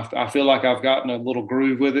I feel like I've gotten a little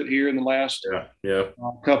groove with it here in the last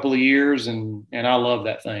couple of years, and I love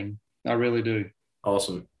that thing. I really do.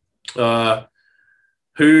 Awesome.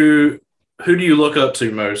 Who do you look up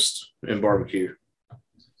to most in barbecue?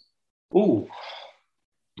 Ooh,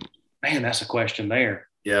 man, that's a question there.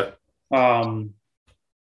 Yeah.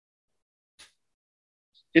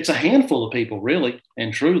 It's a handful of people, really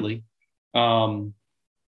and truly. It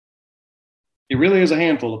really is a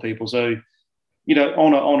handful of people. So,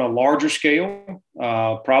 on a larger scale,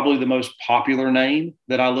 probably the most popular name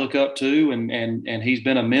that I look up to, and he's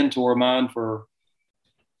been a mentor of mine for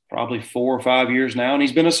probably 4 or 5 years now, and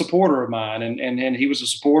he's been a supporter of mine, and he was a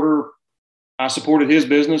supporter. I supported his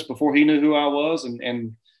business before he knew who I was,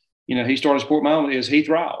 and he started supporting mine. Is Heath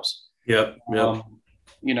Riles. Yep.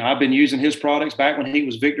 I've been using his products back when he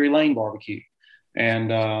was Victory Lane Barbecue, and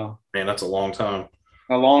man, that's a long time.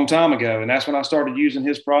 A long time ago, and that's when I started using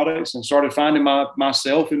his products and started finding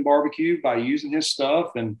myself in barbecue by using his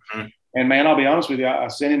stuff. And man, I'll be honest with you, I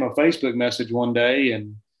sent him a Facebook message one day,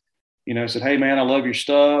 and said, hey man, I love your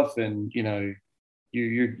stuff, and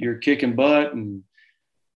you're kicking butt, and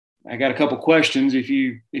I got a couple questions. If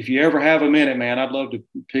you ever have a minute, man, I'd love to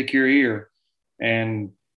pick your ear.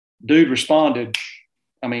 And dude responded,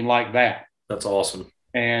 like that. That's awesome.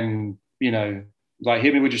 And like,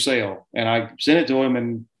 hit me with your cell. And I sent it to him,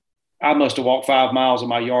 and I must have walked 5 miles in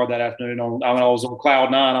my yard that afternoon. I was on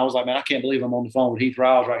cloud 9. I was like, man, I can't believe I'm on the phone with Heath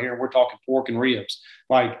Riles right here, and we're talking pork and ribs.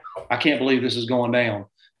 Like, I can't believe this is going down.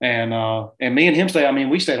 And me and him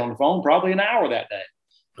we stayed on the phone probably an hour that day.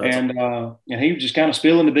 And he was just kind of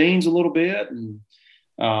spilling the beans a little bit. And,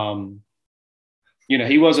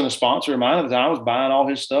 he wasn't a sponsor of mine at the time. I was buying all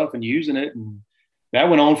his stuff and using it. And that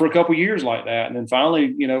went on for a couple of years like that. And then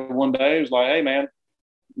finally, one day it was like, hey man,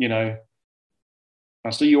 I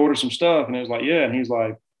see you order some stuff. And it was like, yeah. And he's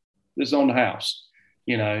like, this is on the house,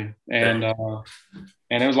 and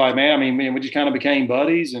it was like, man, we just kind of became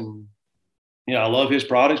buddies, and, I love his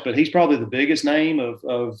products, but he's probably the biggest name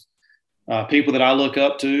of people that I look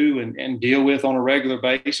up to and deal with on a regular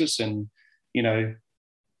basis. And,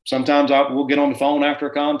 sometimes we'll get on the phone after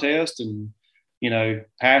a contest and,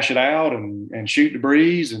 hash it out and shoot the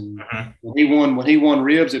breeze. And when he won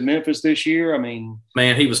ribs at Memphis this year,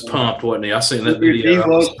 man, he was pumped, wasn't he? I seen that video. He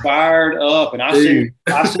was fired up, and I seen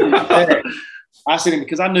him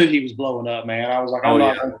because I knew he was blowing up, man. I was like, I'm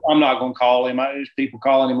not going to call him. There's people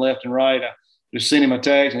calling him left and right. just sent him a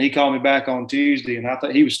text, and he called me back on Tuesday, and I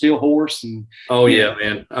thought he was still hoarse and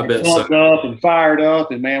man, I bet pumped up and fired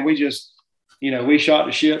up, and man, we just we shot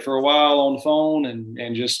the shit for a while on the phone,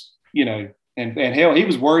 and just and hell, he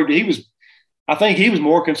was worried. I think he was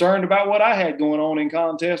more concerned about what I had going on in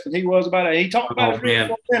contest than he was about it. He talked about it for a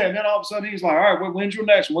minute, and then all of a sudden he's like, "All right, when's your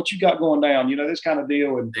next one? What you got going down?" This kind of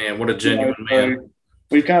deal. And damn, what a genuine man. So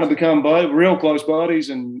we've kind of become real close buddies,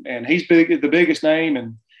 and he's the biggest name.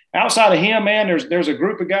 And outside of him, man, there's a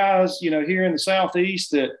group of guys, here in the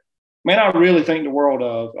Southeast that, man, I really think the world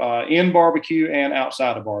of in barbecue and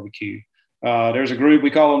outside of barbecue. There's a group, we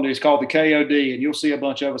call them, it's called the KOD, and you'll see a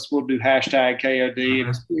bunch of us, we'll do hashtag KOD,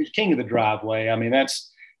 and it's king of the driveway. I mean,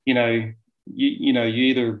 that's, you're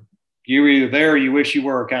either there or you wish you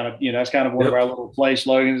were, kind of, that's kind of one of our little play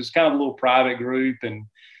slogans. It's kind of a little private group, and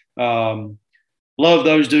love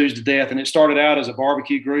those dudes to death. And it started out as a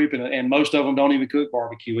barbecue group, and most of them don't even cook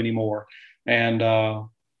barbecue anymore. And,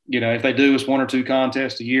 if they do, it's 1 or 2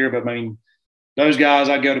 contests a year, but I mean, those guys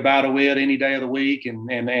I'd go to battle with any day of the week,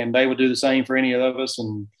 and they would do the same for any of us.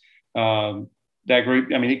 And that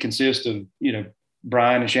group, I mean, it consists of,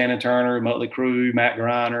 Brian and Shannon Turner, Muttley Crew, Matt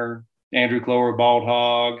Griner, Andrew Clower, Bald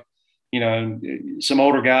Hog, some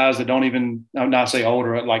older guys that don't even, not say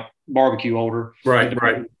older, like barbecue older. Right.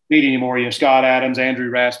 Meet anymore. Scott Adams, Andrew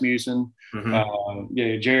Rasmussen,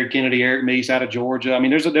 Jared Kennedy, Eric Meese out of Georgia. I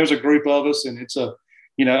mean, there's a group of us, and it's a,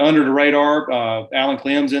 under the radar. Alan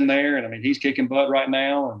Clem's in there, and I mean, he's kicking butt right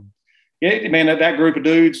now. And man, that group of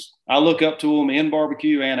dudes, I look up to them in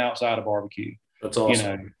barbecue and outside of barbecue. That's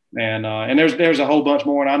awesome. And there's a whole bunch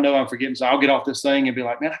more, and I know I'm forgetting. So I'll get off this thing and be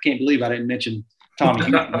like, man, I can't believe I didn't mention Tommy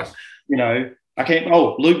Houston. I can't.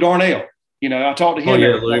 Oh, Luke Darnell. I talked to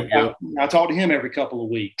him. I talk to him every couple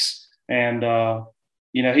of weeks, and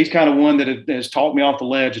he's kind of one that has talked me off the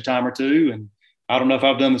ledge a time or two. And I don't know if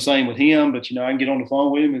I've done the same with him, but I can get on the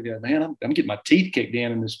phone with him and go, man, I'm getting my teeth kicked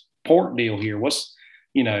in this pork deal here. What's,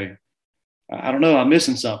 I don't know, I'm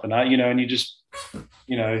missing something. And you just, and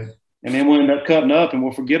then we'll end up cutting up, and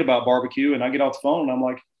we'll forget about barbecue. And I get off the phone, and I'm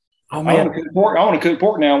like, oh man, I want to cook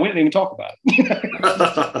pork now. And we didn't even talk about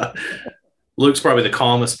it. Luke's probably the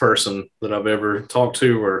calmest person that I've ever talked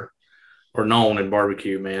to or known in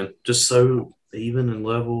barbecue, man. Just so even and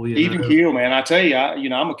level. Even keel, man. I tell you,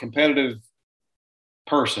 I'm a competitive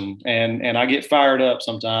person, and I get fired up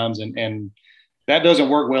sometimes, and that doesn't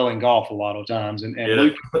work well in golf a lot of times. And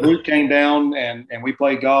Luke came down, and we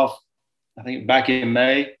played golf, I think back in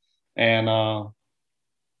May, and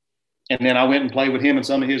then I went and played with him and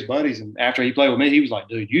some of his buddies. And after he played with me, he was like,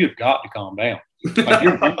 dude, you have got to calm down. Like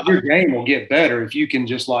your game will get better if you can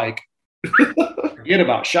just like forget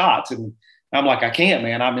about shots. And I'm like, I can't,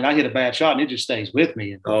 man. I mean, I hit a bad shot and it just stays with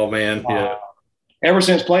me. And, oh man, yeah. Ever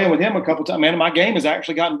since playing with him a couple of times, man, my game has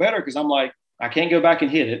actually gotten better, because I'm like, I can't go back and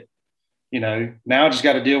hit it. Now I just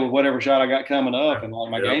got to deal with whatever shot I got coming up, and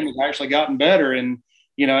like my game has actually gotten better. And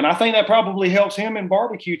and I think that probably helps him in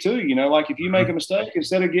barbecue too. Like if you make a mistake,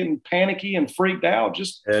 instead of getting panicky and freaked out,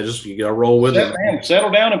 just you got to roll with it.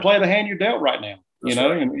 Settle down and play the hand you're dealt right now.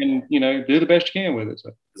 Right. And do the best you can with it.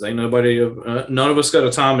 So. Ain't nobody, none of us got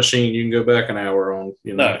a time machine you can go back an hour on.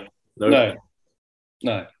 No.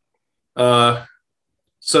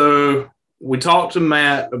 So we talked to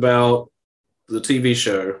Matt about the TV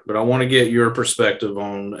show, but I want to get your perspective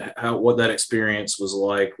on what that experience was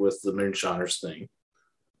like with the Moonshiners thing.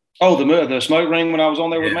 Oh, the smoke ring when I was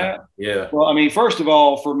on there with Matt? Yeah. Well, I mean, first of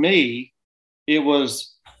all, for me, it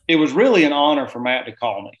was really an honor for Matt to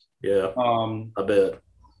call me. Yeah. I bet.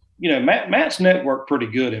 Matt's networked pretty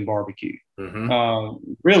good in barbecue.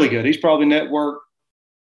 Really good. He's probably networked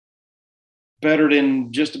better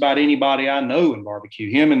than just about anybody I know in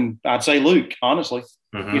barbecue. Him and I'd say Luke, honestly.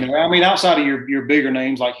 I mean, outside of your bigger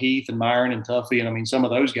names like Heath and Myron and Tuffy, and I mean some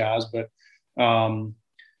of those guys, but and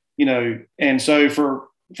so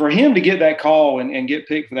for him to get that call and get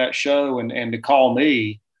picked for that show and to call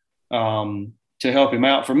me to help him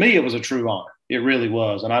out, for me it was a true honor. It really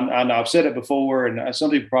was. And I've said it before, and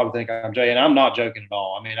some people probably think I'm joking, and I'm not joking at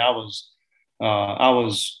all. I mean, I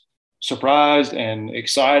was surprised and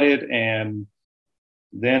excited, and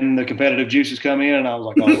then the competitive juices come in, and I was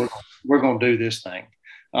like, oh, we're going to do this thing.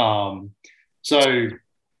 So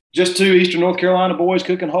just 2 Eastern North Carolina boys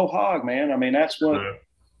cooking whole hog, man. I mean, that's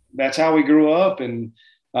how we grew up. And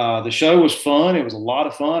the show was fun. It was a lot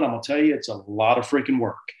of fun. I'm going to tell you, it's a lot of freaking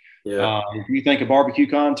work. Yeah. If you think a barbecue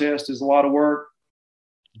contest is a lot of work,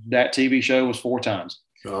 that TV show was 4 times.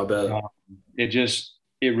 Oh, I bet.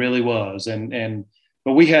 It really was.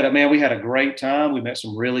 But we had a great time. We met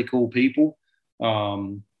some really cool people.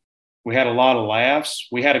 We had a lot of laughs.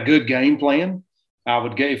 We had a good game plan.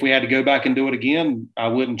 if we had to go back and do it again, I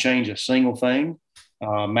wouldn't change a single thing.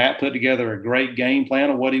 Matt put together a great game plan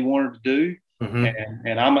of what he wanted to do.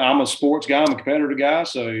 And I'm a sports guy. I'm a competitor guy.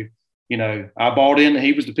 So, I bought in.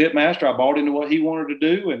 He was the pit master. I bought into what he wanted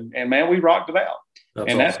to do. And man, we rocked it out.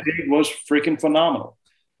 That's and awesome. That pig was freaking phenomenal,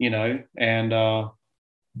 and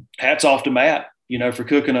hats off to Matt, for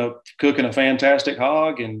cooking a fantastic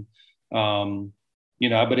hog. And, but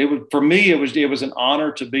for me, it was an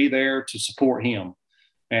honor to be there to support him.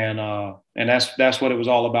 And that's what it was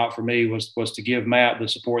all about for me was to give Matt the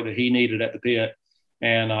support that he needed at the pit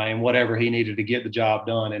and whatever he needed to get the job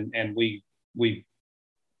done. And we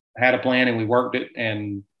had a plan and we worked it,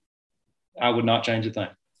 and I would not change a thing.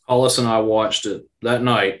 Hollis and I watched it that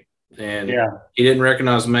night, and he didn't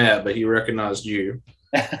recognize Matt, but he recognized you.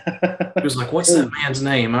 He was like, "What's that man's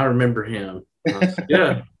name? I remember him." I said,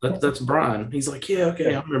 yeah, that's Brian. He's like, "Yeah,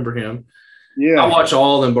 okay, I remember him." Yeah, I watch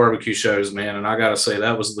all them barbecue shows, man, and I gotta say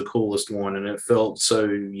that was the coolest one, and it felt so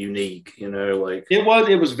unique. Like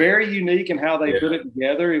it was very unique in how they put it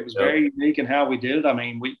together. It was very unique in how we did it. I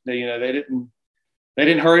mean, they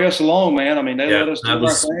didn't hurry us along, man. I mean, they let us do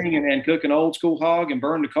our thing and cook an old school hog and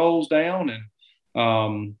burn the coals down.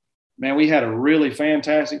 And, man, we had a really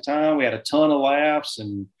fantastic time. We had a ton of laughs,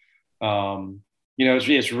 and,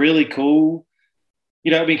 it's really cool,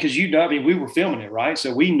 because we were filming it, right?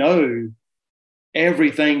 So we know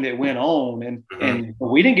everything that went on, and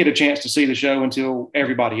we didn't get a chance to see the show until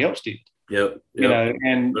everybody else did. Yep.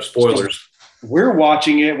 And the spoilers. So we're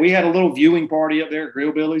watching it. We had a little viewing party up there at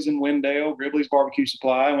Grillbilly's in Wendell, Grillbilly's Barbecue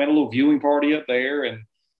Supply. We had a little viewing party up there,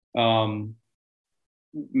 and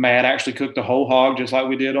Matt actually cooked the whole hog just like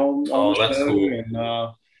we did on the show,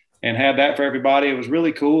 cool. And had that for everybody. It was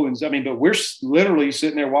really cool. And but we're literally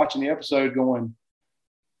sitting there watching the episode going,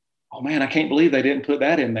 "Oh man, I can't believe they didn't put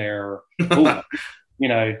that in there." Or,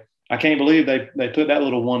 I can't believe they put that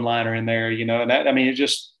little one-liner in there. And that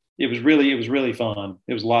it was really fun.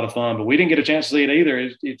 It was a lot of fun, but we didn't get a chance to see it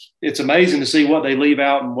either. It's amazing to see what they leave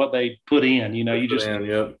out and what they put in.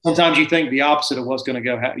 Sometimes you think the opposite of what's going to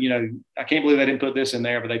go. I can't believe they didn't put this in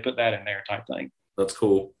there, but they put that in there, type thing. That's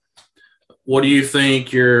cool. What do you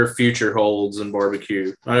think your future holds in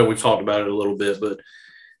barbecue? I know we've talked about it a little bit, but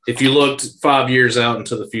if you looked 5 years out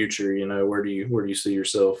into the future, where do you see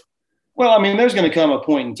yourself? Well, there's going to come a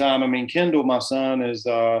point in time. Kendall, my son, is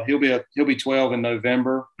he'll be 12 in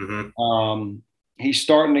November. He's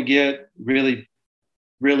starting to get really,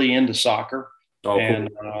 really into soccer, and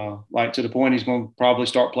cool. To the point he's going to probably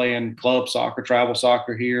start playing club soccer, travel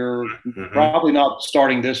soccer here. Probably not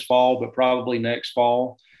starting this fall, but probably next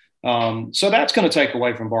fall. So that's going to take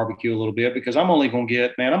away from barbecue a little bit, because I'm only going to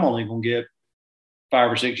get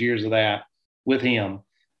 5 or 6 years of that with him,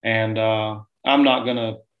 and I'm not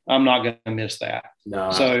gonna miss that.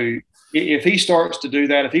 No. So if he starts to do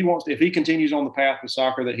that, if he continues on the path of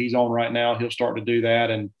soccer that he's on right now, he'll start to do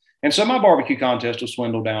that. And so my barbecue contest will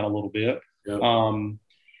swindle down a little bit. Yep.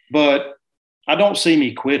 But I don't see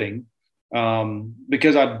me quitting,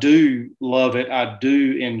 because I do love it. I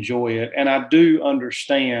do enjoy it. And I do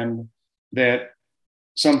understand that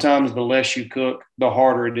sometimes the less you cook, the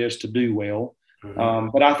harder it is to do well.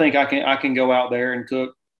 But I think I can go out there and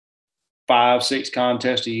cook 5-6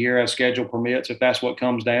 contests a year as schedule permits, if that's what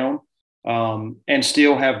comes down, and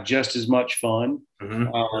still have just as much fun.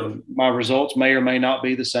 My results may or may not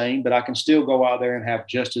be the same, but I can still go out there and have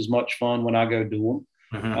just as much fun when I go do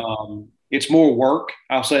them. It's more work.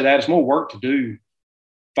 I'll say that it's more work to do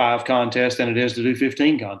 5 contests than it is to do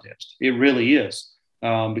 15 contests. It really is.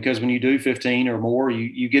 Because when you do 15 or more,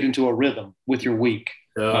 you get into a rhythm with your week,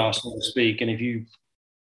 so to speak. And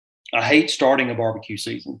I hate starting a barbecue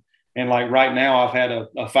season. And like right now, I've had a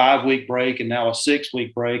 5-week break and now a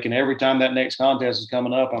 6-week break. And every time that next contest is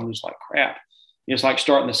coming up, I'm just like, crap. It's like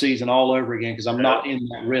starting the season all over again, because I'm not in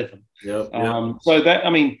that rhythm. So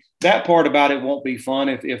that part about it won't be fun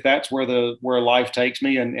if that's where life takes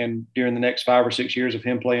me, and during the next 5 or 6 years of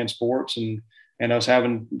him playing sports and us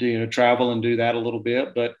having to travel and do that a little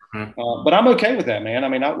bit. But I'm okay with that, man.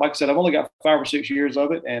 Like I said, I've only got 5 or 6 years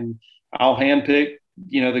of it, and I'll handpick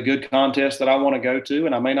the good contests that I want to go to,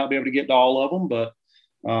 and I may not be able to get to all of them, but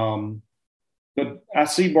I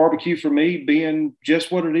see barbecue for me being just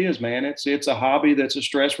what it is, man. It's a hobby that's a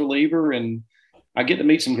stress reliever, and I get to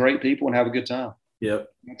meet some great people and have a good time. Yep.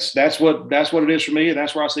 That's what it is for me. And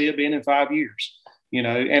that's where I see it being in 5 years, and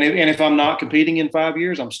if I'm not competing in 5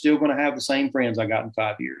 years, I'm still going to have the same friends I got in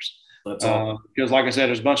 5 years. That's all. Because like I said,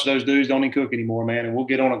 there's a bunch of those dudes don't even cook anymore, man. And we'll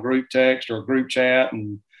get on a group text or a group chat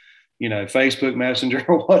and, Facebook Messenger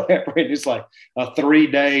or whatever. And it's like a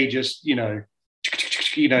 3-day, just,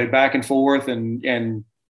 back and forth. And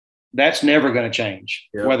that's never going to change.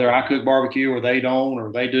 Yep. Whether I cook barbecue or they don't,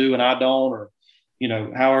 or they do and I don't, or,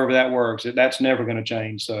 however that works, that's never going to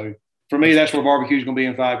change. So for me, that's where barbecue is going to be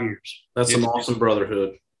in 5 years. That's an awesome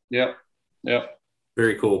brotherhood. Yep.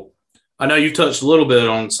 Very cool. I know you touched a little bit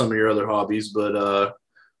on some of your other hobbies, but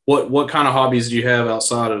what kind of hobbies do you have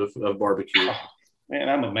outside of barbecue? Oh, man,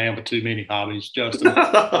 I'm a man with too many hobbies, Justin.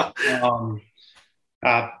 I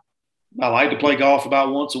like to play golf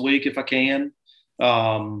about once a week if I can.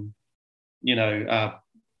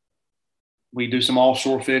 We do some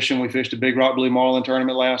offshore fishing. We fished a Big Rock Blue Marlin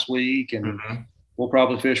tournament last week, and we'll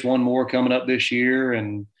probably fish one more coming up this year.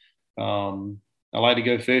 And I like to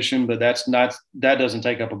go fishing, but that doesn't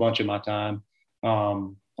take up a bunch of my time. I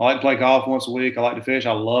like to play golf once a week. I like to fish.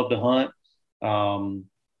 I love to hunt.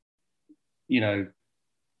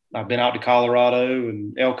 I've been out to Colorado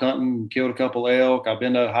and elk hunting and killed a couple elk. I've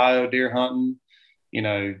been to Ohio deer hunting.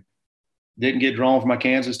 Didn't get drawn for my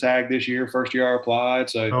Kansas tag this year, first year I applied.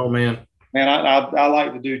 So, oh man, I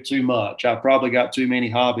like to do too much. I've probably got too many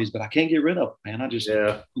hobbies, but I can't get rid of them, man. I just,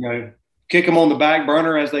 kick them on the back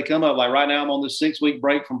burner as they come up. Like right now I'm on this 6-week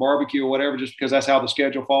break from barbecue or whatever, just because that's how the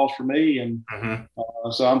schedule falls for me. And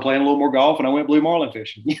so I'm playing a little more golf and I went blue marlin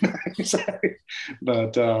fishing,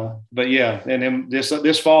 but yeah. And then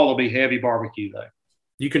this fall will be heavy barbecue though.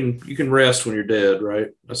 You can rest when you're dead, right?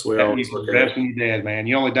 That's the way I always look at it. Rest when you're dead, man.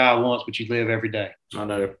 You only die once, but you live every day. I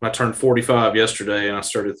know. I turned 45 yesterday and I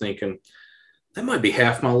started thinking that might be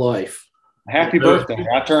half my life. Happy birthday.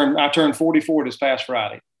 I turned 44 this past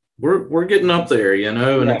Friday. We're getting up there,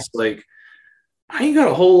 and it's like I ain't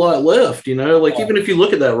got a whole lot left, even if you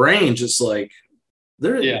look at that range, it's like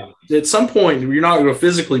at some point you're not going to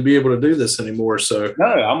physically be able to do this anymore. So no,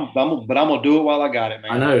 I'm gonna do it while I got it,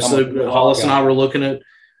 man. I know. So Hollis and I were looking at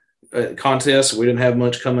contests. We didn't have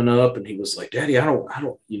much coming up, and he was like, "Daddy, I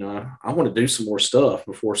want to do some more stuff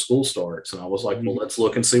before school starts." And I was like, "Well, let's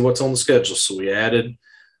look and see what's on the schedule." So we added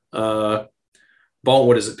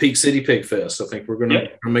what is it? Peak City Pig Fest. I think we're going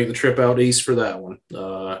to make the trip out east for that one.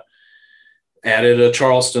 Added a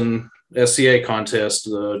Charleston SCA contest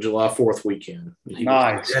July 4th weekend. Nice.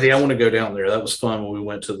 Like, Daddy, I want to go down there. That was fun when we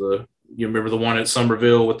went to you remember the one at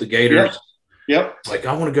Somerville with the Gators? Yep. Like,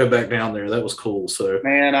 I want to go back down there. That was cool. So,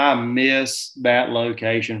 man, I miss that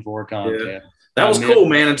location for a contest. Yeah. That was cool,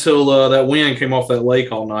 man, until that wind came off that lake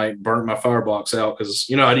all night, burnt my firebox out because,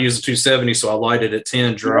 I'd use a 270, so I lighted at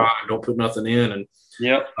 10 dry, don't put nothing in. And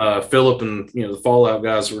Philip and, the Fallout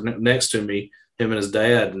guys were next to me, him and his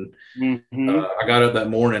dad. And I got up that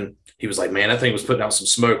morning. He was like, man, that thing was putting out some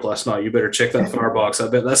smoke last night. You better check that firebox. I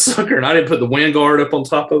bet that sucker. And I didn't put the wind guard up on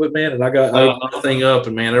top of it, man. And I opened the thing up,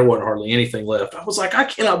 and, man, there wasn't hardly anything left. I was like, I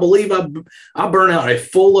cannot believe I burned out a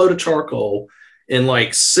full load of charcoal in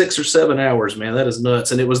like 6 or 7 hours, man. That is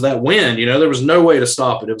nuts. And it was that wind, there was no way to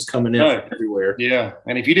stop it. It was coming in from everywhere. Yeah.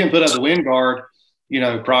 And if you didn't put up the wind guard,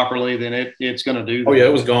 properly, then it's going to do that. Oh yeah,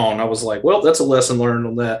 it was gone. I was like, well, that's a lesson learned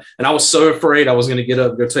on that. And I was so afraid I was going to get up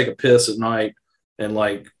and go take a piss at night and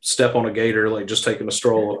like step on a gator, like just taking a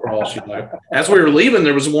stroll across, As we were leaving,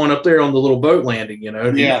 there was one up there on the little boat landing,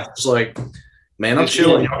 And it's like, man, I'm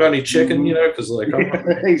chilling. Y'all got any chicken, because like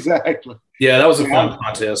exactly. Yeah, that was a fun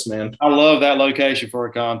contest, man. I love that location for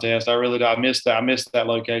a contest. I really do. I missed that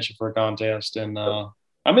location for a contest. And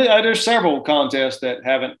there's several contests that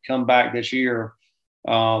haven't come back this year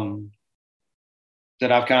that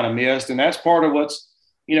I've kind of missed. And that's part of what's,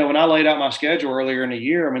 when I laid out my schedule earlier in the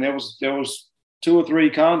year, there was 2 or 3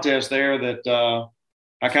 contests there that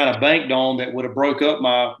I kind of banked on that would have broke up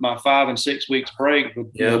my 5 and 6 weeks break,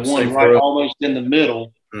 with one right almost in the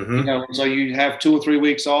middle. So you have 2 or 3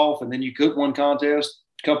 weeks off, and then you cook one contest,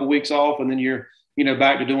 a couple weeks off, and then you're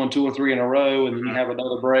back to doing 2 or 3 in a row, and then you have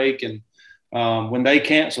another break. And when they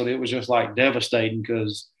canceled, it was just like devastating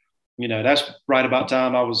because that's right about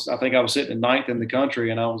time I think I was sitting in 9th in the country,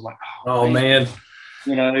 and I was like, oh man.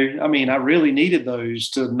 I really needed those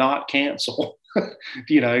to not cancel.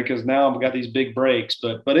 Because now I've got these big breaks,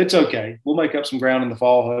 but it's okay. We'll make up some ground in the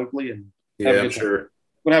fall, hopefully, and I'm sure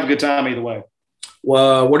we'll have a good time either way.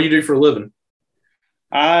 Well, what do you do for a living?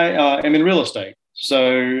 I am in real estate, so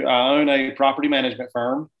I own a property management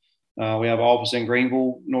firm. We have an office in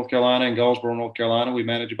Greenville, North Carolina, and Goldsboro, North Carolina. We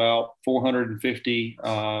manage about 450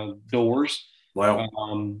 doors. Wow.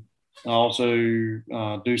 I also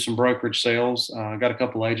do some brokerage sales. I got a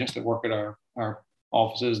couple agents that work at our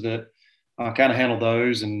offices that kind of handle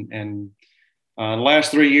those. And the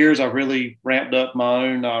last 3 years, I've really ramped up my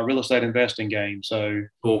own real estate investing game. So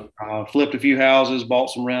cool. Flipped a few houses, bought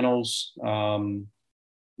some rentals,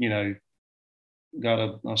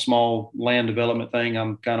 got a small land development thing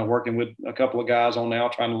I'm kind of working with a couple of guys on now,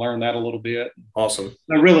 trying to learn that a little bit. Awesome.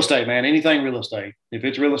 Real estate, man, anything real estate. If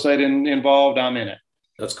it's real estate involved, I'm in it.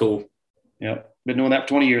 That's cool. Yep. Been doing that for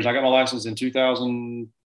 20 years. I got my license in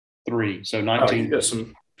 2003. So 19. Oh, you got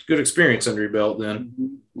some good experience under your belt then.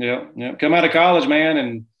 Mm-hmm. Yeah. Come out of college, man,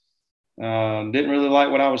 and didn't really like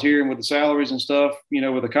what I was hearing with the salaries and stuff,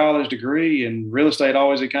 with a college degree, and real estate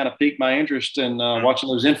always had kind of piqued my interest in watching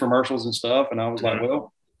those infomercials and stuff. And I was like,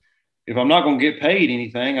 well, if I'm not going to get paid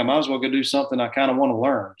anything, I might as well go do something I kind of want to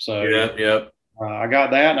learn. So I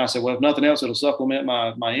got that. And I said, well, if nothing else, it'll supplement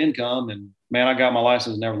my income. And man, I got my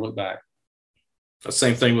license and never looked back. The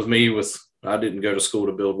same thing with me I didn't go to school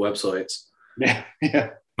to build websites.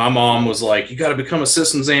 Yeah. My mom was like, you got to become a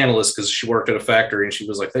systems analyst, because she worked at a factory, and she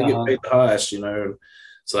was like, they get paid the highest, So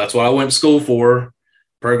that's what I went to school for,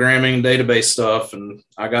 programming, database stuff. And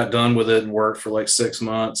I got done with it and worked for like 6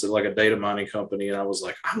 months at like a data mining company. And I was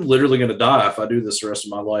like, I'm literally going to die if I do this the rest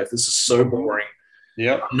of my life. This is so boring.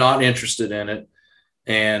 Yep. I'm not interested in it.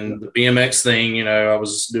 And the BMX thing, I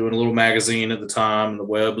was doing a little magazine at the time, and the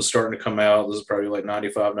web was starting to come out. This is probably like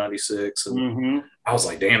 95, 96. And I was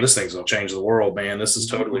like, damn, this thing's going to change the world, man. This is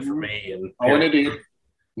totally for me. And it did.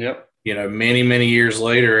 Yep. Many, many years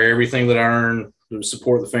later, everything that I earned to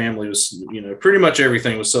support the family was, pretty much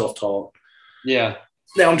everything was self-taught. Yeah.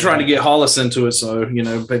 Now I'm trying to get Hollis into it. So, maybe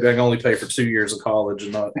I can only pay for 2 years of college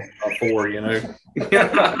and not 4,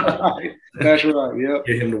 That's right. Yeah.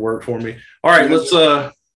 Get him to work for me. All right, let's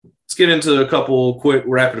get into a couple quick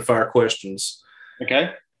rapid fire questions.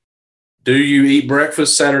 Okay. Do you eat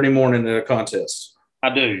breakfast Saturday morning at a contest?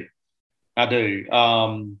 I do.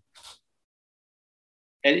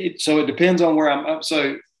 So it depends on where I'm up.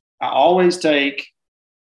 So I always take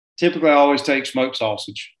smoked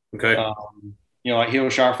sausage. Okay. Like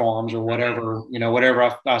Hillshire Farms or whatever,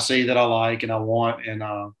 whatever I see that I like and I want. And,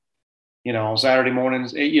 on Saturday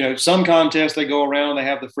mornings, some contests they go around, they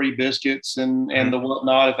have the free biscuits and the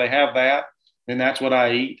whatnot. If they have that, then that's what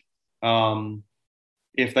I eat.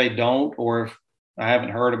 If they don't, or if I haven't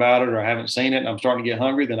heard about it or I haven't seen it and I'm starting to get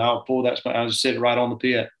hungry, then I'll pull that. I'll just sit right on the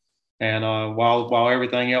pit. And while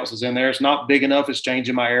everything else is in there, it's not big enough. It's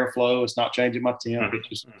changing my airflow. It's not changing my temp. It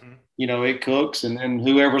just, it cooks. And then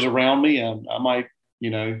whoever's around me, I might,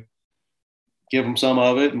 give them some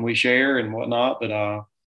of it and we share and whatnot. But, a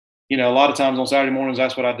lot of times on Saturday mornings,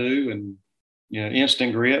 that's what I do. And,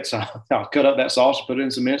 instant grits. I'll cut up that sausage, put in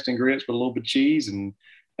some instant grits with a little bit of cheese, and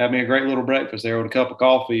have me a great little breakfast there with a cup of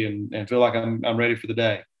coffee and feel like I'm ready for the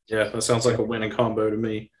day. Yeah, that sounds like a winning combo to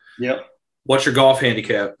me. Yep. What's your golf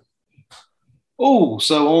handicap? Oh,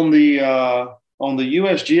 so on the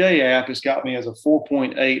USGA app, it's got me as a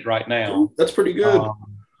 4.8 right now. Ooh, that's pretty good.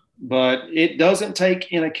 But it doesn't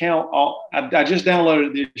take in account all. I just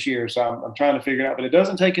downloaded it this year, so I'm trying to figure it out. But it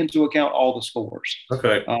doesn't take into account all the scores.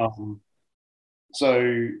 Okay.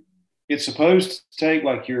 So it's supposed to take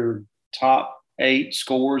like your top 8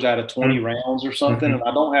 scores out of 20 rounds or something, and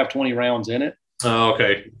I don't have 20 rounds in it. Oh,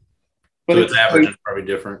 okay. But so its average is probably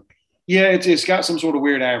different. Yeah, it's got some sort of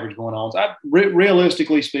weird average going on. So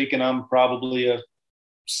realistically speaking, I'm probably a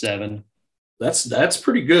 7. That's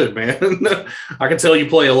pretty good, man. I can tell you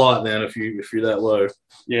play a lot then if you're that low.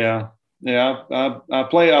 Yeah. I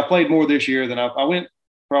played more this year than I went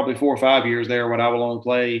probably 4 or 5 years there when I will only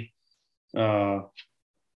play 4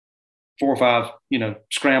 or 5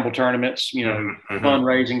 scramble tournaments,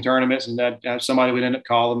 fundraising tournaments, and that somebody would end up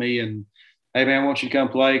calling me and, hey man, I want you to come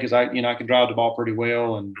play because I can drive the ball pretty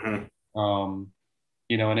well, and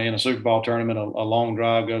and in a Super Bowl tournament, a long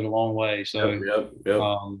drive goes a long way. So yep.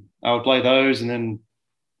 I would play those, and then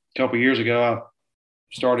a couple of years ago, I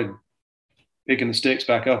started picking the sticks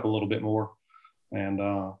back up a little bit more, and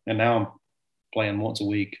now I'm playing once a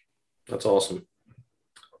week. That's awesome.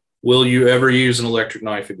 Will you ever use an electric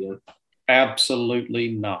knife again? Absolutely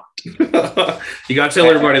not. You got to tell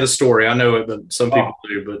everybody the story. I know it, but some people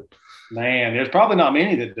do. But man, there's probably not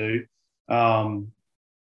many that do.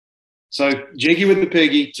 So Jiggy with the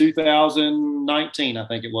Piggy, 2019, I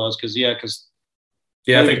think it was, because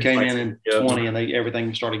I think it came in 20 and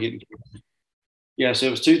everything started getting. Yeah, so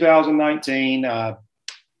it was 2019. I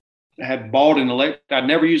had bought I'd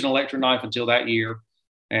never used an electric knife until that year.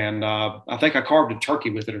 And I think I carved a turkey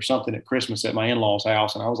with it or something at Christmas at my in-laws'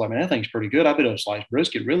 house. And I was like, man, that thing's pretty good. I bet it'll slice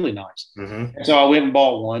brisket really nice. And so I went and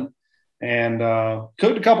bought one and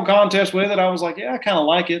cooked a couple contests with it. I was like, yeah, I kind of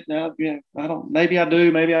like it. Maybe I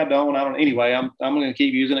do, maybe I don't. Anyway, I'm going to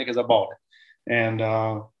keep using it because I bought it. And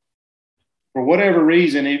for whatever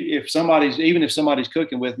reason, if somebody's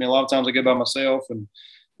cooking with me, a lot of times I go by myself.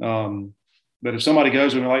 And but if somebody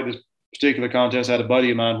goes with me, like this particular contest, I had a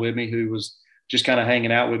buddy of mine with me who was just kind of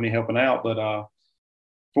hanging out with me, helping out. But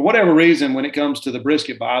for whatever reason, when it comes to the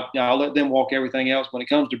brisket, I'll let them walk everything else. When it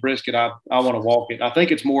comes to brisket, I want to walk it. I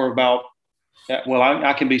think it's more about, well,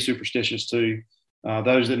 I can be superstitious too.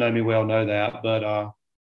 Those that know me well know that.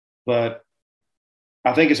 But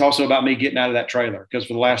I think it's also about me getting out of that trailer, because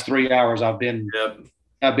for the last 3 hours, I've been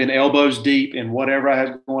elbows deep in whatever I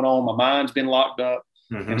had going on. My mind's been locked up.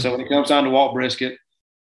 Mm-hmm. And so when it comes time to walk brisket,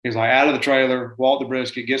 it's like out of the trailer, walk the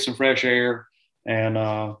brisket, get some fresh air.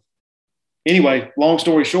 And anyway, long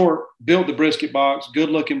story short, built the brisket box, good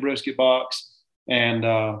looking brisket box, and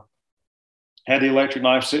had the electric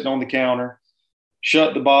knife sitting on the counter,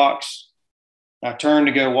 shut the box. I turned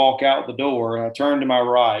to go walk out the door, and I turned to my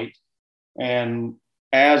right. And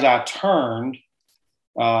as I turned,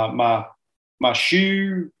 my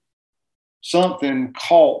shoe, something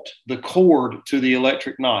caught the cord to the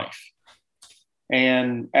electric knife.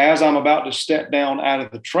 And as I'm about to step down out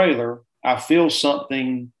of the trailer, I feel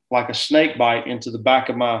something like a snake bite into the back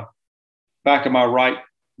of my right,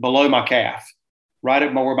 below my calf, right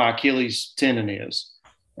at where my Achilles tendon is.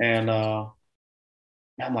 And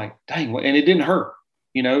I'm like, dang, and it didn't hurt.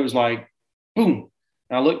 It was like, boom.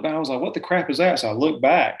 And I looked back, I was like, what the crap is that? So I looked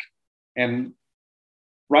back, and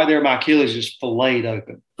right there, my Achilles just filleted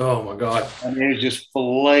open. Oh my God. I mean, it was just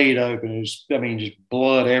filleted open. It was, just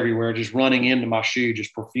blood everywhere, just running into my shoe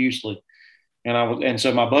just profusely. And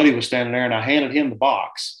so my buddy was standing there, and I handed him the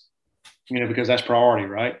box, because that's priority,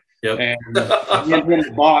 right? Yep. And I handed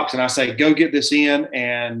him the box, and I say, go get this in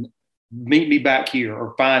and meet me back here,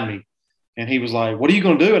 or find me. And he was like, what are you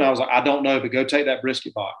going to do? And I was like, I don't know, but go take that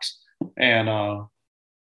brisket box. And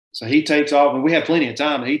so he takes off, and we have plenty of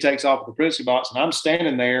time, and he takes off with the brisket box, and I'm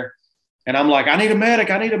standing there, and I'm like, I need a medic.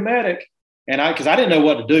 And because I didn't know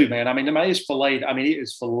what to do, man. I mean, it's filleted. I mean, it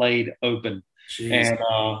is filleted open. Jeez. And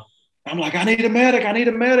I'm like, I need a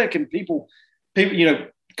medic. And people,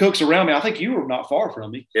 cooks around me. I think you were not far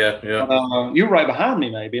from me. Yeah. You were right behind me,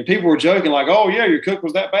 maybe. And people were joking like, oh, yeah, your cook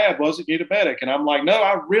was that bad, was it? You need a medic. And I'm like, no,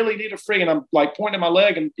 I really need a free. And I'm like pointing at my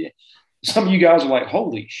leg, and some of you guys are like,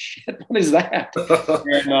 holy shit, what is that?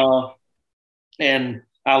 And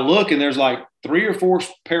I look, and there's like 3 or 4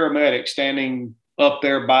 paramedics standing up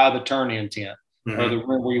there by the turn-in tent, mm-hmm. or the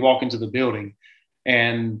room where you walk into the building.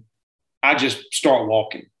 And I just start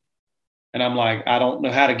walking. And I'm like, I don't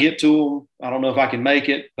know how to get to them. I don't know if I can make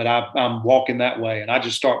it, but I'm walking that way. And I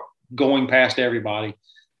just start going past everybody.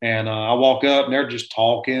 And I walk up, and they're just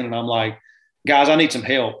talking. And I'm like, guys, I need some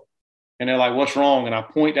help. And they're like, what's wrong? And I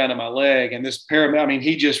point down at my leg. And this paramedic,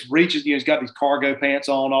 he just reaches, he's got these cargo pants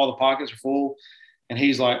on. All the pockets are full. And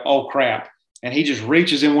he's like, oh, crap. And he just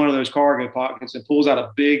reaches in one of those cargo pockets and pulls out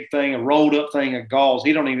a big thing, a rolled up thing of gauze.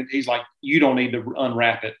 He's like, you don't need to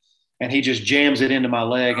unwrap it. And he just jams it into my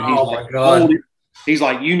leg. And he's like, hold it. He's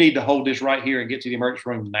like, you need to hold this right here and get to the emergency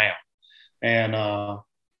room now.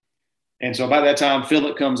 And so by that time,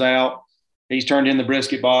 Philip comes out. He's turned in the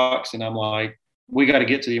brisket box. And I'm like, we got to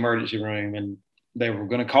get to the emergency room. And they were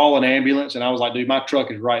going to call an ambulance. And I was like, dude, my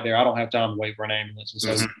truck is right there. I don't have time to wait for an ambulance.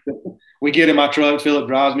 And so we get in my truck. Philip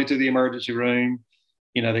drives me to the emergency room.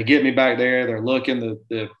 They get me back there. They're looking.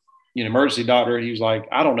 The emergency doctor, he was like,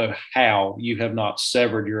 I don't know how you have not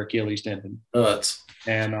severed your Achilles tendon.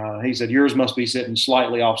 And he said, yours must be sitting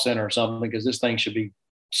slightly off center or something, because this thing should be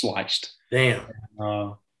sliced. Damn.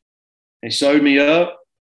 They sewed me up,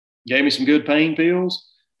 gave me some good pain pills,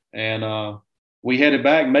 and we headed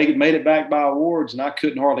back, made it back by awards, and I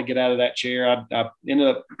couldn't hardly get out of that chair. I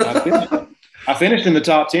finished in the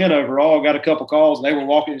top 10 overall, got a couple calls, and they were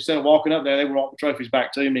walking, instead of walking up there, they were walking trophies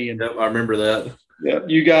back to me. And yep, I remember that. Yeah,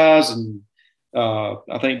 you guys and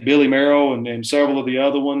I think Billy Merrill and several of the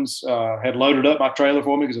other ones had loaded up my trailer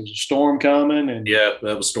for me because there was a storm coming. And yeah,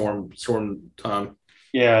 that was storm time.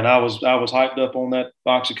 Yeah, and I was hyped up on that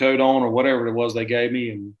oxycodone or whatever it was they gave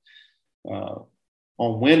me. And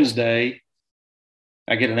on Wednesday,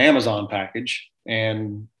 I get an Amazon package,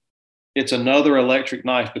 and it's another electric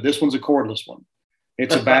knife, but this one's a cordless one.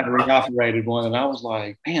 It's a battery operated one. And I was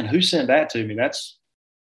like, man, who sent that to me? That's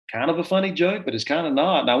kind of a funny joke, but it's kind of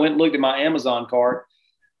not. And I went and looked at my Amazon cart,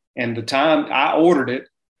 and the time I ordered it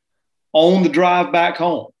on the drive back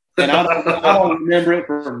home. And I don't remember it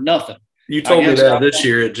for nothing. You told me that this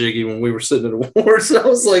year at Jiggy when we were sitting at awards. I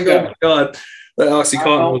was like, oh my God, that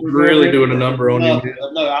Oxycontin was really doing a number on you.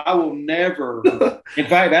 No, I will never. In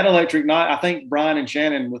fact, that electric knife, I think Brian and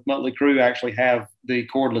Shannon with Muttley Crew actually have the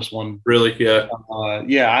cordless one. Really? Yeah.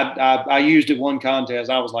 I used it one contest.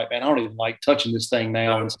 I was like, man, I don't even like touching this thing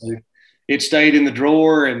now. No. And so it stayed in the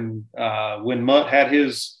drawer. And when Mutt had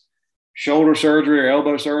his shoulder surgery or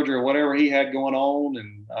elbow surgery or whatever he had going on,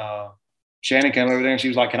 and Shannon came over there and she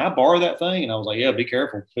was like, "Can I borrow that thing?" And I was like, "Yeah, be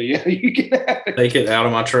careful." So yeah, you can have it. Take it out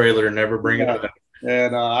of my trailer and never bring it back.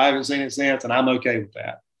 And I haven't seen it since, and I'm okay with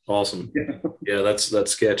that. Awesome. Yeah,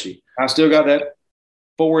 that's sketchy. I still got that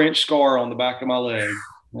 4-inch scar on the back of my leg.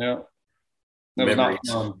 Yeah, that was not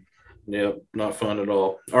fun. Yep, not fun at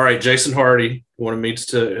all. All right, Jason Hardy wanted me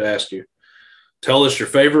to ask you, tell us your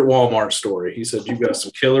favorite Walmart story. He said you've got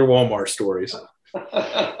some killer Walmart stories.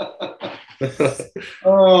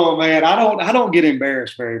 Oh man, I don't get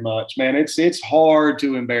embarrassed very much, man. It's hard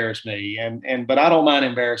to embarrass me, but I don't mind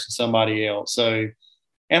embarrassing somebody else. So,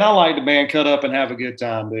 and I like to, man, cut up and have a good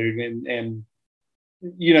time, dude. And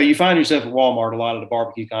you know, you find yourself at Walmart a lot of the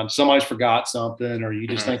barbecue contests. Somebody's forgot something, or you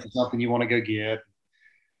just think of something you want to go get.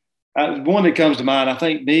 One that comes to mind, I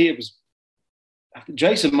think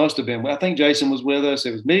Jason must have been. I think Jason was with us.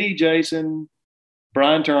 It was me, Jason,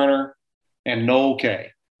 Brian Turner, and Noel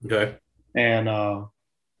Kay. Okay. And I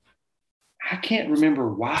can't remember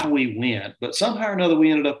why we went, but somehow or another we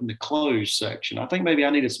ended up in the clothes section. I think maybe I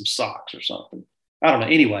needed some socks or something. I don't know.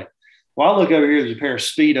 Anyway, well, I look over here. There's a pair of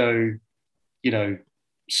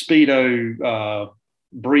Speedo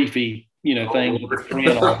briefy, things with a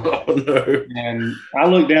print on. Oh, no. And I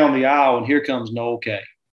look down the aisle, and here comes Noel Kay,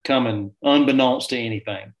 coming unbeknownst to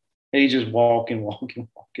anything. He's just walking.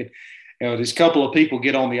 This couple of people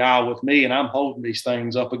get on the aisle with me, and I'm holding these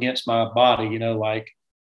things up against my body, like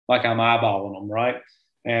I'm eyeballing them, right?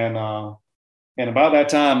 And about that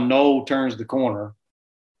time, Noel turns the corner,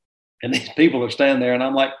 and these people are standing there, and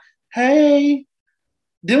I'm like, "Hey,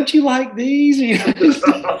 don't you like these?"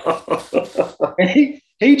 And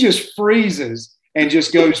he just freezes and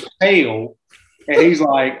just goes pale, and he's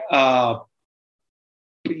like,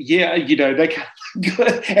 "Yeah, they kind of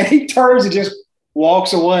good." And he turns and just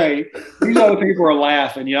walks away. These other people are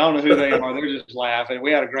laughing. I don't know who they are. They're just laughing.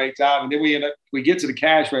 We had a great time. And then we get to the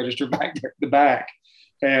cash register back there at the back.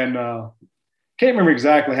 And can't remember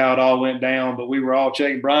exactly how it all went down, but we were all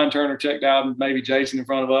checking. Brian Turner checked out, and maybe Jason in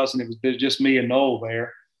front of us, and it was just me and Noel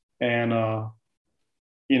there. And, and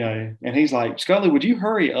he's like, "Scully, would you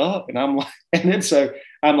hurry up?" And I'm like,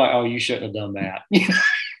 "Oh, you shouldn't have done that."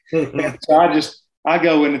 And so I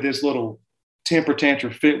go into this little temper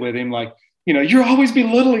tantrum fit with him, like, "You're always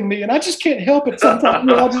belittling me, and I just can't help it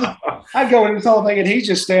sometimes." I go into this whole thing, and he's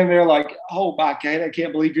just standing there like, "Oh my God, I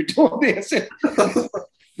can't believe you're doing this."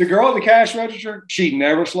 The girl at the cash register, she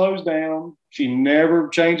never slows down. She never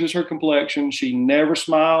changes her complexion. She never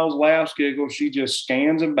smiles, laughs, giggles. She just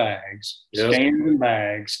scans and bags, Yep.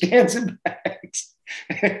 scans and bags.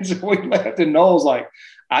 And so we left, and Noel's like,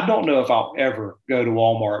 "I don't know if I'll ever go to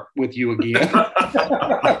Walmart with you again."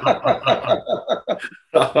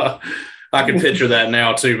 I can picture that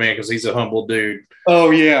now too, man, because he's a humble dude.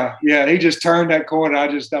 Oh yeah. He just turned that corner. I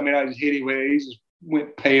just hit him with it. He just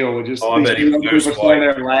went pale. And just I bet he was standing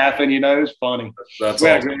there laughing. It's funny. That's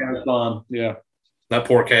awesome. We had fun. Yeah. That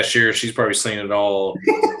poor cashier, she's probably seen it all.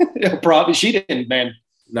 Yeah, probably she didn't, man.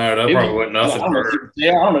 No, that probably wasn't nothing for her.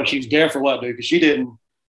 I don't know if she was deaf or what, dude, because she didn't.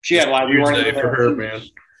 She had like huge day for her, man.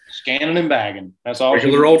 Scanning and bagging. That's all.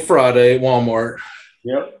 Regular old Friday at Walmart.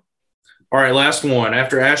 Yep. All right, last one.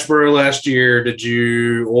 After Asheboro last year, did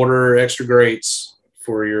you order extra grates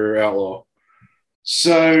for your Outlaw?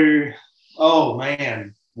 So, oh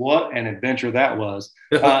man, what an adventure that was.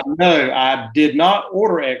 No, I did not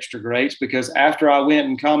order extra grates because after I went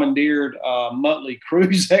and commandeered Muttley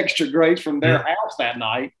Crew's extra grates from their house that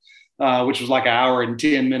night, which was like an hour and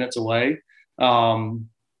 10 minutes away.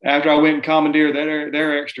 After I went and commandeered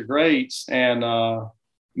their extra grates, and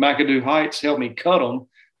McAdoo Heights helped me cut them.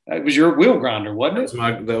 It was your wheel grinder, wasn't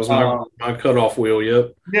it? That was my cutoff wheel,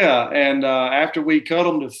 yep. Yeah, and after we cut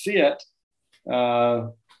them to fit,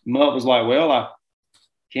 Mutt was like, "Well, I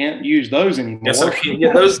can't use those anymore. Guess I can't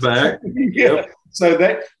get those back." Yeah. Yep.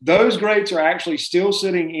 So those grates are actually still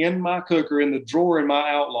sitting in my cooker in the drawer in my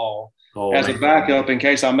Outlaw as a backup in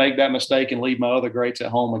case I make that mistake and leave my other grates at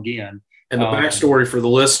home again. And the backstory for the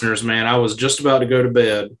listeners, man, I was just about to go to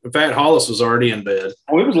bed. In fact, Hollis was already in bed.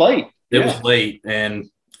 Oh, it was late. It was late, and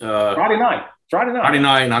Friday night,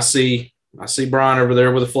 and I see Brian over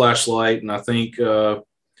there with a flashlight, and I think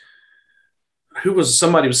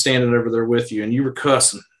somebody was standing over there with you, and you were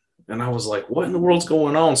cussing, and I was like, "What in the world's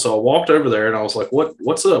going on?" So I walked over there, and I was like,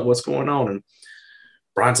 "What's up? What's going on?" And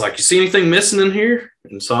Brian's like, "You see anything missing in here?"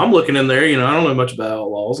 And so I'm looking in there, I don't know much about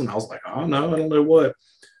Outlaws, and I was like, "Oh no, I don't know what."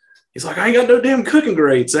 He's like, "I ain't got no damn cooking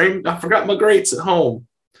grates. I forgot my grates at home."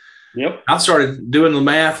 Yep. I started doing the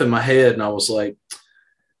math in my head, and I was like,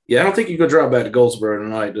 "Yeah, I don't think you can drive back to Goldsboro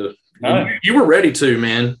tonight." You were ready to,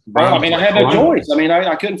 man. I had no choice.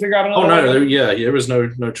 I couldn't figure out another way. There was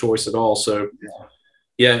no choice at all. So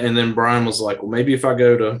Yeah, and then Brian was like, well, maybe if I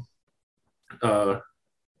go to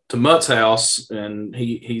Mutt's house and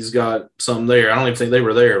he's got some there. I don't even think they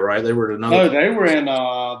were there, right? They were at another. No,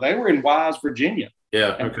 they were in Wise, Virginia.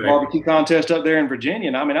 Yeah, At okay. the barbecue contest up there in Virginia.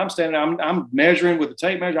 And I mean, I'm measuring with the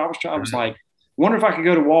tape measure. I was like, wonder if I could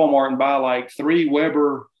go to Walmart and buy like 3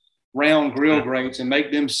 Weber round grill grates and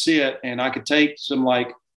make them sit, and I could take some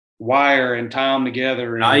like wire and tie them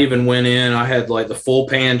together. And I even went in, I had like the full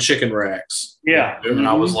pan chicken racks. Yeah. And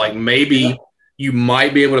I was like, maybe you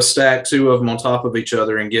might be able to stack 2 of them on top of each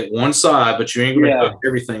other and get one side, but you ain't going to cook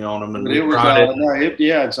everything on them. And it was,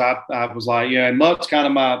 so I was like, and Mutt's kind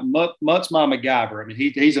of Mutt's my MacGyver. I mean,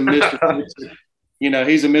 he's a Mr. Fix-It.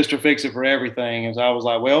 He's a Mr. Fix-It for everything. And so I was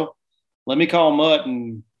like, well, let me call Mutt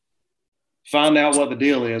and find out what the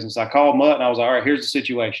deal is. And so I called Mutt and I was like, all right, here's the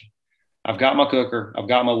situation. I've got my cooker, I've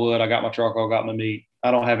got my wood, I got my charcoal, I got my meat. I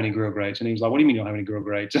don't have any grill grates. And he was like, what do you mean you don't have any grill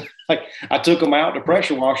grates? Like, I took them out to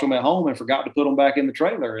pressure wash them at home and forgot to put them back in the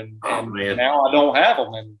trailer. And now I don't have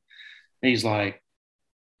them. And he's like,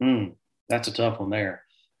 that's a tough one there.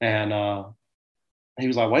 And he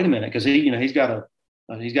was like, wait a minute. Cause he's got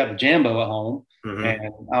the Jambo at home. Mm-hmm.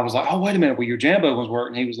 And I was like, oh, wait a minute. Well, your Jambo ones work.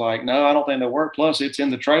 And he was like, no, I don't think they'll work. Plus it's in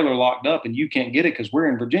the trailer locked up and you can't get it because we're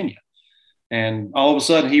in Virginia. And all of a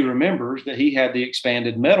sudden he remembers that he had the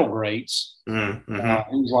expanded metal grates. Mm-hmm.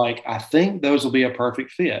 He was like, I think those will be a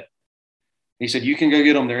perfect fit. He said, you can go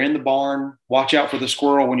get them. They're in the barn. Watch out for the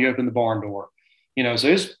squirrel when you open the barn door. So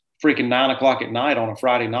it's freaking 9:00 at night on a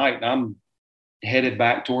Friday night. And I'm headed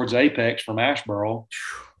back towards Apex from Asheboro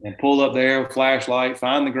and pull up there with flashlight,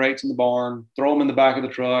 find the grates in the barn, throw them in the back of the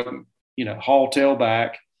truck, haul tail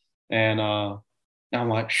back. And I'm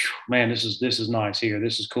like, man, this is nice here.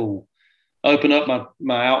 This is cool. Open up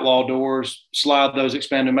my outlaw doors, slide those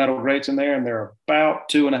expanded metal grates in there, and they're about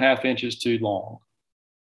 2.5 inches too long.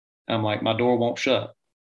 I'm like, my door won't shut.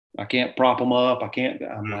 I can't prop them up.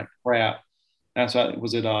 I'm like, crap. That's how,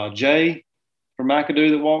 was it Jay from McAdoo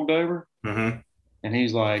that walked over? Mm-hmm. And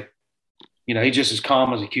he's like, he's just as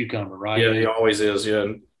calm as a cucumber, right? Yeah, he always is,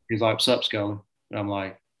 yeah. He's like, sup, Scully? And I'm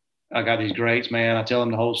like, I got these grates, man. I tell him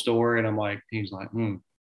the whole story, and I'm like, he's like,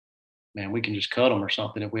 man, we can just cut them or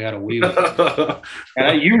something if we had a wheel.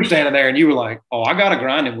 And you were standing there and you were like, oh, I got a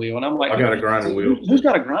grinding wheel. And I'm like, I got a grinding wheel. Who's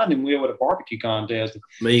got a grinding wheel at a barbecue contest?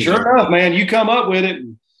 Me. Sure enough, man, you come up with it.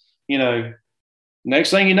 And, next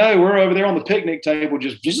thing you know, we're over there on the picnic table,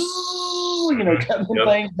 just cutting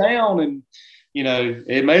things down. And,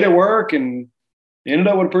 it made it work and ended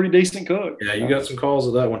up with a pretty decent cook. Yeah, you got some calls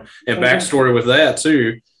of that one. And backstory with that,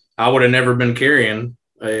 too, I would have never been carrying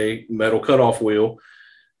a metal cutoff wheel.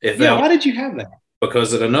 Why did you have that?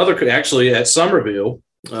 Because actually at Somerville,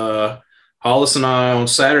 Hollis and I on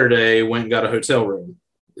Saturday went and got a hotel room.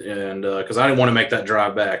 And because I didn't want to make that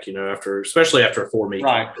drive back, especially after a 4-meet.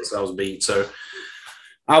 Right. Because I was beat. So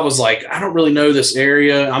I was like, I don't really know this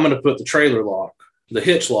area. I'm going to put the trailer lock, the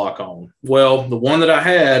hitch lock on. Well, the one that I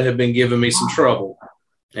had been giving me some trouble.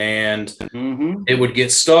 And it would get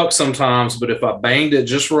stuck sometimes, but if I banged it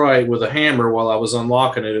just right with a hammer while I was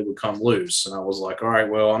unlocking it, it would come loose. And I was like, all right,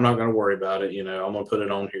 well, I'm not going to worry about it. I'm going to put it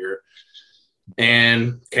on here.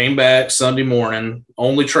 And came back Sunday morning,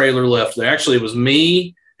 only trailer left there. Actually, it was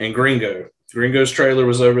me and Gringo. Gringo's trailer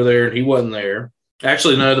was over there and he wasn't there.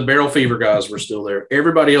 Actually, no, the Barrel Fever guys were still there.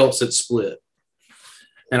 Everybody else had split.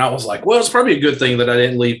 And I was like, well, it's probably a good thing that I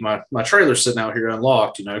didn't leave my trailer sitting out here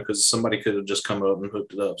unlocked, because somebody could have just come up and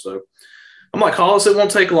hooked it up. So I'm like, Hollis, it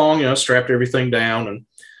won't take long, strapped everything down. And,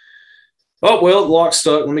 oh, well, the lock's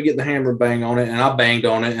stuck. Let me get the hammer and bang on it. And I banged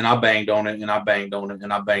on it, and I banged on it, and I banged on it,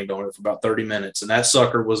 and I banged on it for about 30 minutes. And that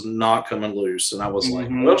sucker was not coming loose. And I was like,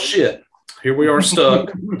 well, shit, here we are stuck.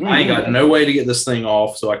 I ain't got no way to get this thing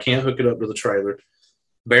off, so I can't hook it up to the trailer.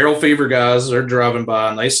 Barrel Fever guys, they're driving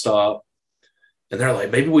by, and they stop. And they're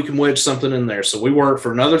like, maybe we can wedge something in there. So we worked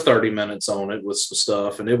for another 30 minutes on it with some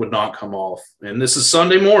stuff, and it would not come off. And this is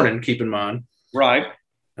Sunday morning, keep in mind. Right.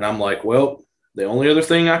 And I'm like, well, the only other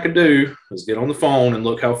thing I could do is get on the phone and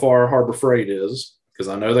look how far Harbor Freight is, because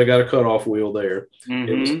I know they got a cutoff wheel there. Mm-hmm.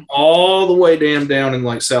 It was all the way down in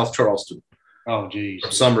like South Charleston. Oh, geez.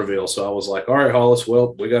 Somerville. So I was like, all right, Hollis,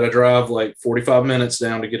 well, we got to drive like 45 minutes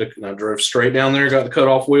down to get and I drove straight down there, got the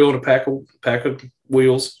cutoff wheel and a pack of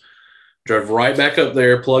wheels. Drove right back up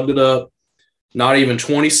there, plugged it up, not even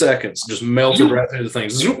 20 seconds, just melted right through the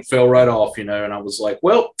thing, zoom, fell right off, And I was like,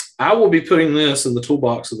 well, I will be putting this in the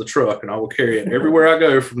toolbox of the truck, and I will carry it everywhere I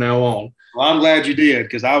go from now on. Well, I'm glad you did,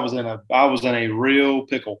 because I was in a real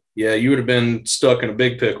pickle. Yeah, you would have been stuck in a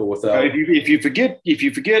big pickle without. If you forget,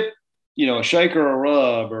 a shaker or a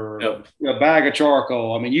rub or a bag of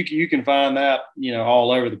charcoal. I mean, you can find that,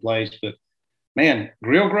 all over the place, but man,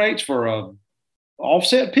 grill grates for a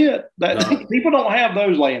offset pit. That people don't have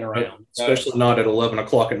those laying around, especially not at 11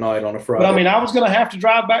 o'clock at night on a Friday. But I mean, I was going to have to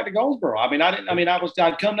drive back to Goldsboro. I mean,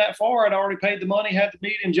 I'd come that far. I'd already paid the money, had the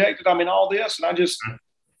meat injected. I mean, all this, and I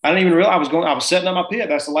didn't even realize I was setting up my pit.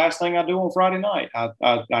 That's the last thing I do on Friday night.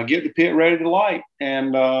 I get the pit ready to light,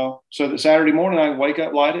 and so that Saturday morning I wake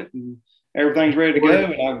up, light it, and everything's ready to go.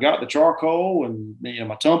 And I've got the charcoal and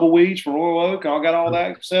my tumbleweeds from Royal Oak. I got all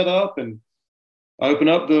that set up, and open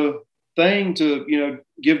up the thing to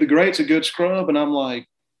give the grates a good scrub. And I'm like,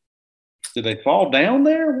 did they fall down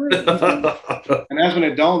there? And that's when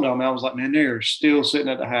it dawned on me. I was like, man, they're still sitting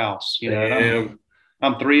at the house.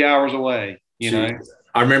 I'm 3 hours away.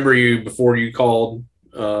 I remember you before you called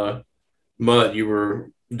Mutt. You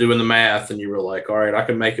were doing the math, and you were like, all right, I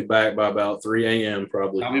can make it back by about 3 a.m.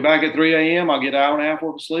 probably. I'll be back at 3 a.m. I'll get an hour and a half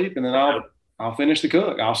worth of sleep, and then I'll finish the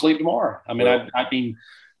cook. I'll sleep tomorrow. I mean, I mean,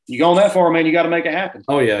 you going that far, man, you got to make it happen.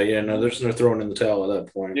 Oh, yeah. No, there's no throwing in the towel at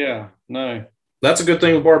that point. Yeah, no. That's a good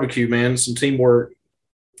thing with barbecue, man. Some teamwork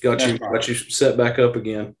got you set back up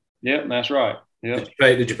again. Yep, that's right. Yep.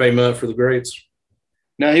 Did you pay Mutt for the grates?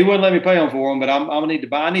 No, he wouldn't let me pay him for them, but I need to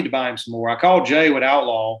buy him some more. I called Jay with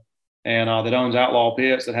Outlaw, and that owns Outlaw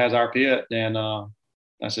Pits, that has our pit, and I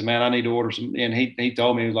said, man, I need to order some. And he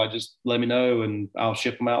told me, he was like, just let me know, and I'll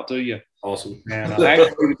ship them out to you. Awesome. And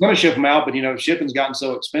actually, we were going to ship them out, but shipping's gotten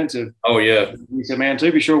so expensive. Oh yeah. He said, man,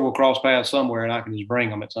 to be sure, we'll cross paths somewhere, and I can just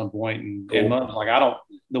bring them at some point. And Mutt was like,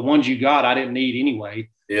 the ones you got, I didn't need anyway.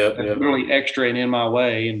 Yeah. Really extra and in my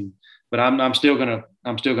way, but I'm still gonna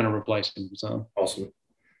replace them. So awesome.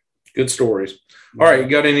 Good stories. All right, you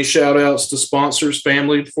got any shout outs to sponsors,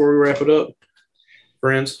 family before we wrap it up?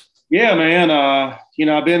 Friends? Yeah, man.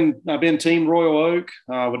 I've been Team Royal Oak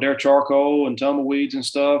with their charcoal and tumbleweeds and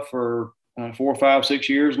stuff for 4, 5, 6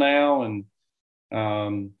 years now, and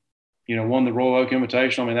won the Royal Oak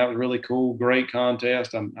Invitational. I mean, that was really cool, great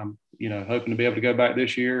contest. I'm hoping to be able to go back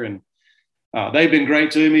this year, and they've been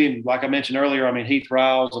great to me. And like I mentioned earlier, I mean, Heath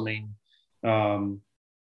Riles. I mean,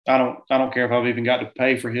 I don't care if I've even got to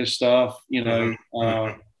pay for his stuff.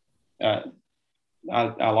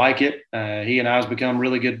 I like it. He and I have become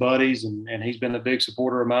really good buddies, and he's been a big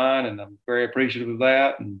supporter of mine, and I'm very appreciative of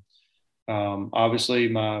that. And obviously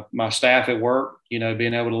my staff at work,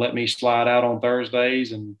 being able to let me slide out on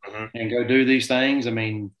Thursdays and go do these things. I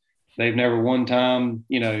mean, they've never one time,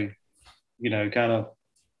 kind of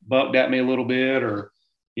bucked at me a little bit or,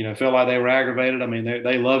 felt like they were aggravated. I mean,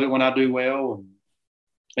 they love it when I do well.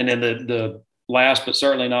 And then the last, but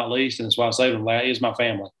certainly not least, and that's why I say them last, is my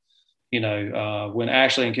family. When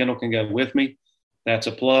Ashley and Kendall can go with me, that's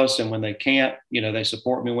a plus. And when they can't, they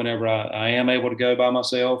support me whenever I am able to go by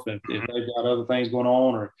myself. If they've got other things going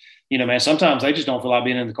on, or, man, sometimes they just don't feel like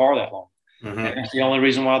being in the car that long. And that's the only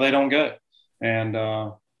reason why they don't go. And,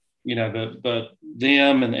 but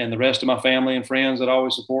them and the rest of my family and friends that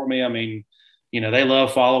always support me, I mean, they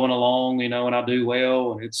love following along, when I do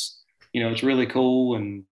well, and it's really cool.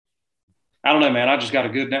 And I don't know, man, I just got a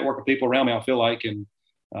good network of people around me, I feel like. And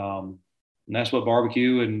that's what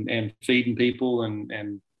barbecue and feeding people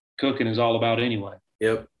and cooking is all about anyway.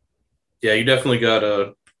 Yep. Yeah, you definitely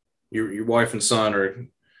got your wife and son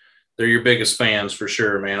they're your biggest fans for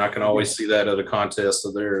sure, man. I can always see that at a contest.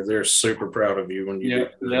 So they're super proud of you when you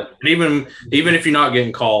do. Yep. And even if you're not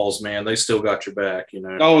getting calls, man, they still got your back,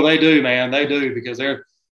 Oh, they do, man. They do, because they're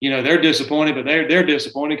disappointed, but they're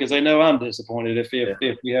disappointed because they know I'm disappointed if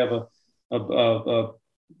we have a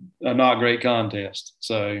not great contest.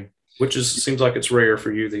 So, which seems like it's rare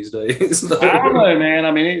for you these days. I don't know, man.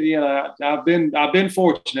 I mean, I've been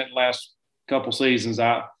fortunate the last couple seasons.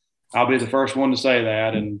 I'll be the first one to say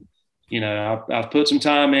that, and I've put some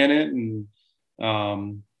time in it, and but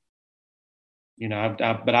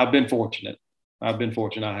I've been fortunate. I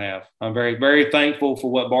have. I'm very, very thankful for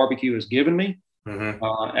what barbecue has given me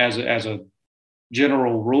as a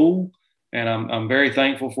general rule. And I'm very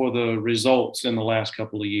thankful for the results in the last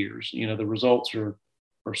couple of years. The results are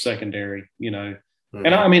secondary,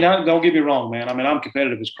 And I mean, don't get me wrong, man. I mean, I'm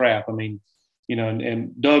competitive as crap. I mean,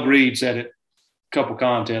 and Doug Reed said it a couple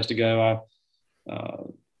contests ago.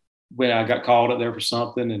 When I got called up there for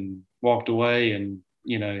something and walked away, and,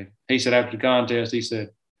 he said after the contest, he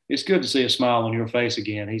said, it's good to see a smile on your face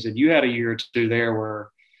again. He said, you had a year or two there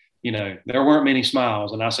where, there weren't many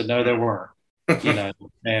smiles. And I said, no, there weren't.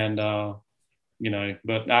 And,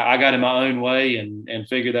 but I got in my own way and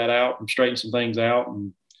figured that out and straightened some things out.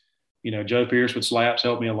 And, Joe Pierce with slaps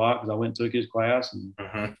helped me a lot because I went and took his class, and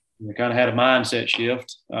kind of had a mindset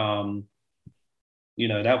shift. That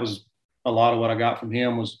was a lot of what I got from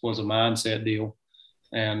him was a mindset deal.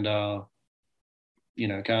 And,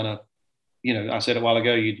 kind of I said a while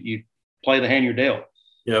ago, you play the hand you're dealt.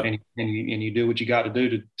 Yep. And you do what you got to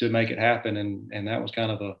do to make it happen. And that was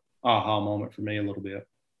kind of a aha moment for me a little bit.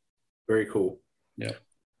 Very cool. Yeah.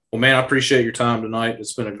 Well, man, I appreciate your time tonight.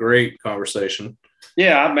 It's been a great conversation.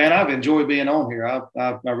 Yeah, man, I've enjoyed being on here.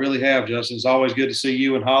 I really have, Justin. It's always good to see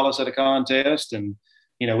you and Hollis at a contest. And,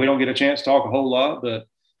 we don't get a chance to talk a whole lot, but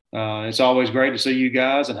it's always great to see you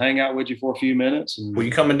guys and hang out with you for a few minutes. And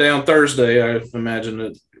you coming down Thursday, I imagine,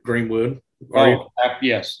 at Greenwood?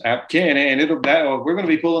 Yes, can. And we're going to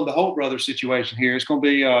be pulling the Holt Brothers situation here. It's going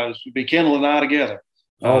to be Kendall and I together.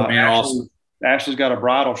 Oh, man, awesome. Ashley's got a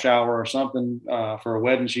bridal shower or something for a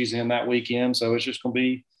wedding she's in that weekend. So it's just going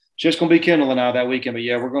to be Kendall and I that weekend. But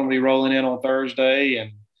yeah, we're going to be rolling in on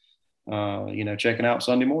Thursday and, checking out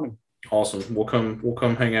Sunday morning. Awesome. We'll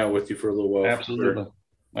come hang out with you for a little while. Absolutely. Sure.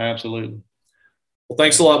 Absolutely. Well,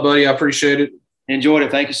 thanks a lot, buddy. I appreciate it. Enjoyed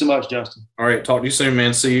it. Thank you so much, Justin. All right. Talk to you soon,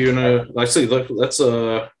 man. See you in that's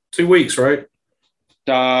 2 weeks, right?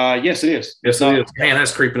 Yes, it is. Yes, it is. Man,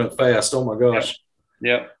 that's creeping up fast. Oh my gosh.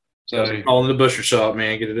 Yep. So I'm calling the butcher shop,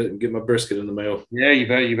 man. Get my brisket in the mail. Yeah, you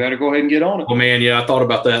better go ahead and get on it. Oh man, yeah, I thought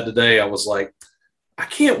about that today. I was like, I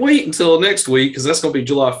can't wait until next week because that's gonna be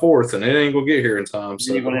July 4th, and it ain't gonna get here in time.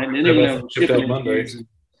 So ship out Monday.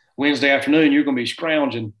 Wednesday afternoon, you're gonna be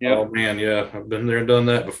scrounging. Yep. Oh man, yeah, I've been there and done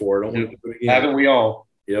that before. Don't want to do it again. Haven't we all?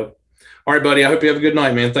 Yep. All right, buddy. I hope you have a good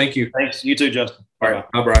night, man. Thank you. Thanks. You too, Justin. All right.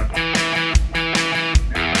 Bye, Brian.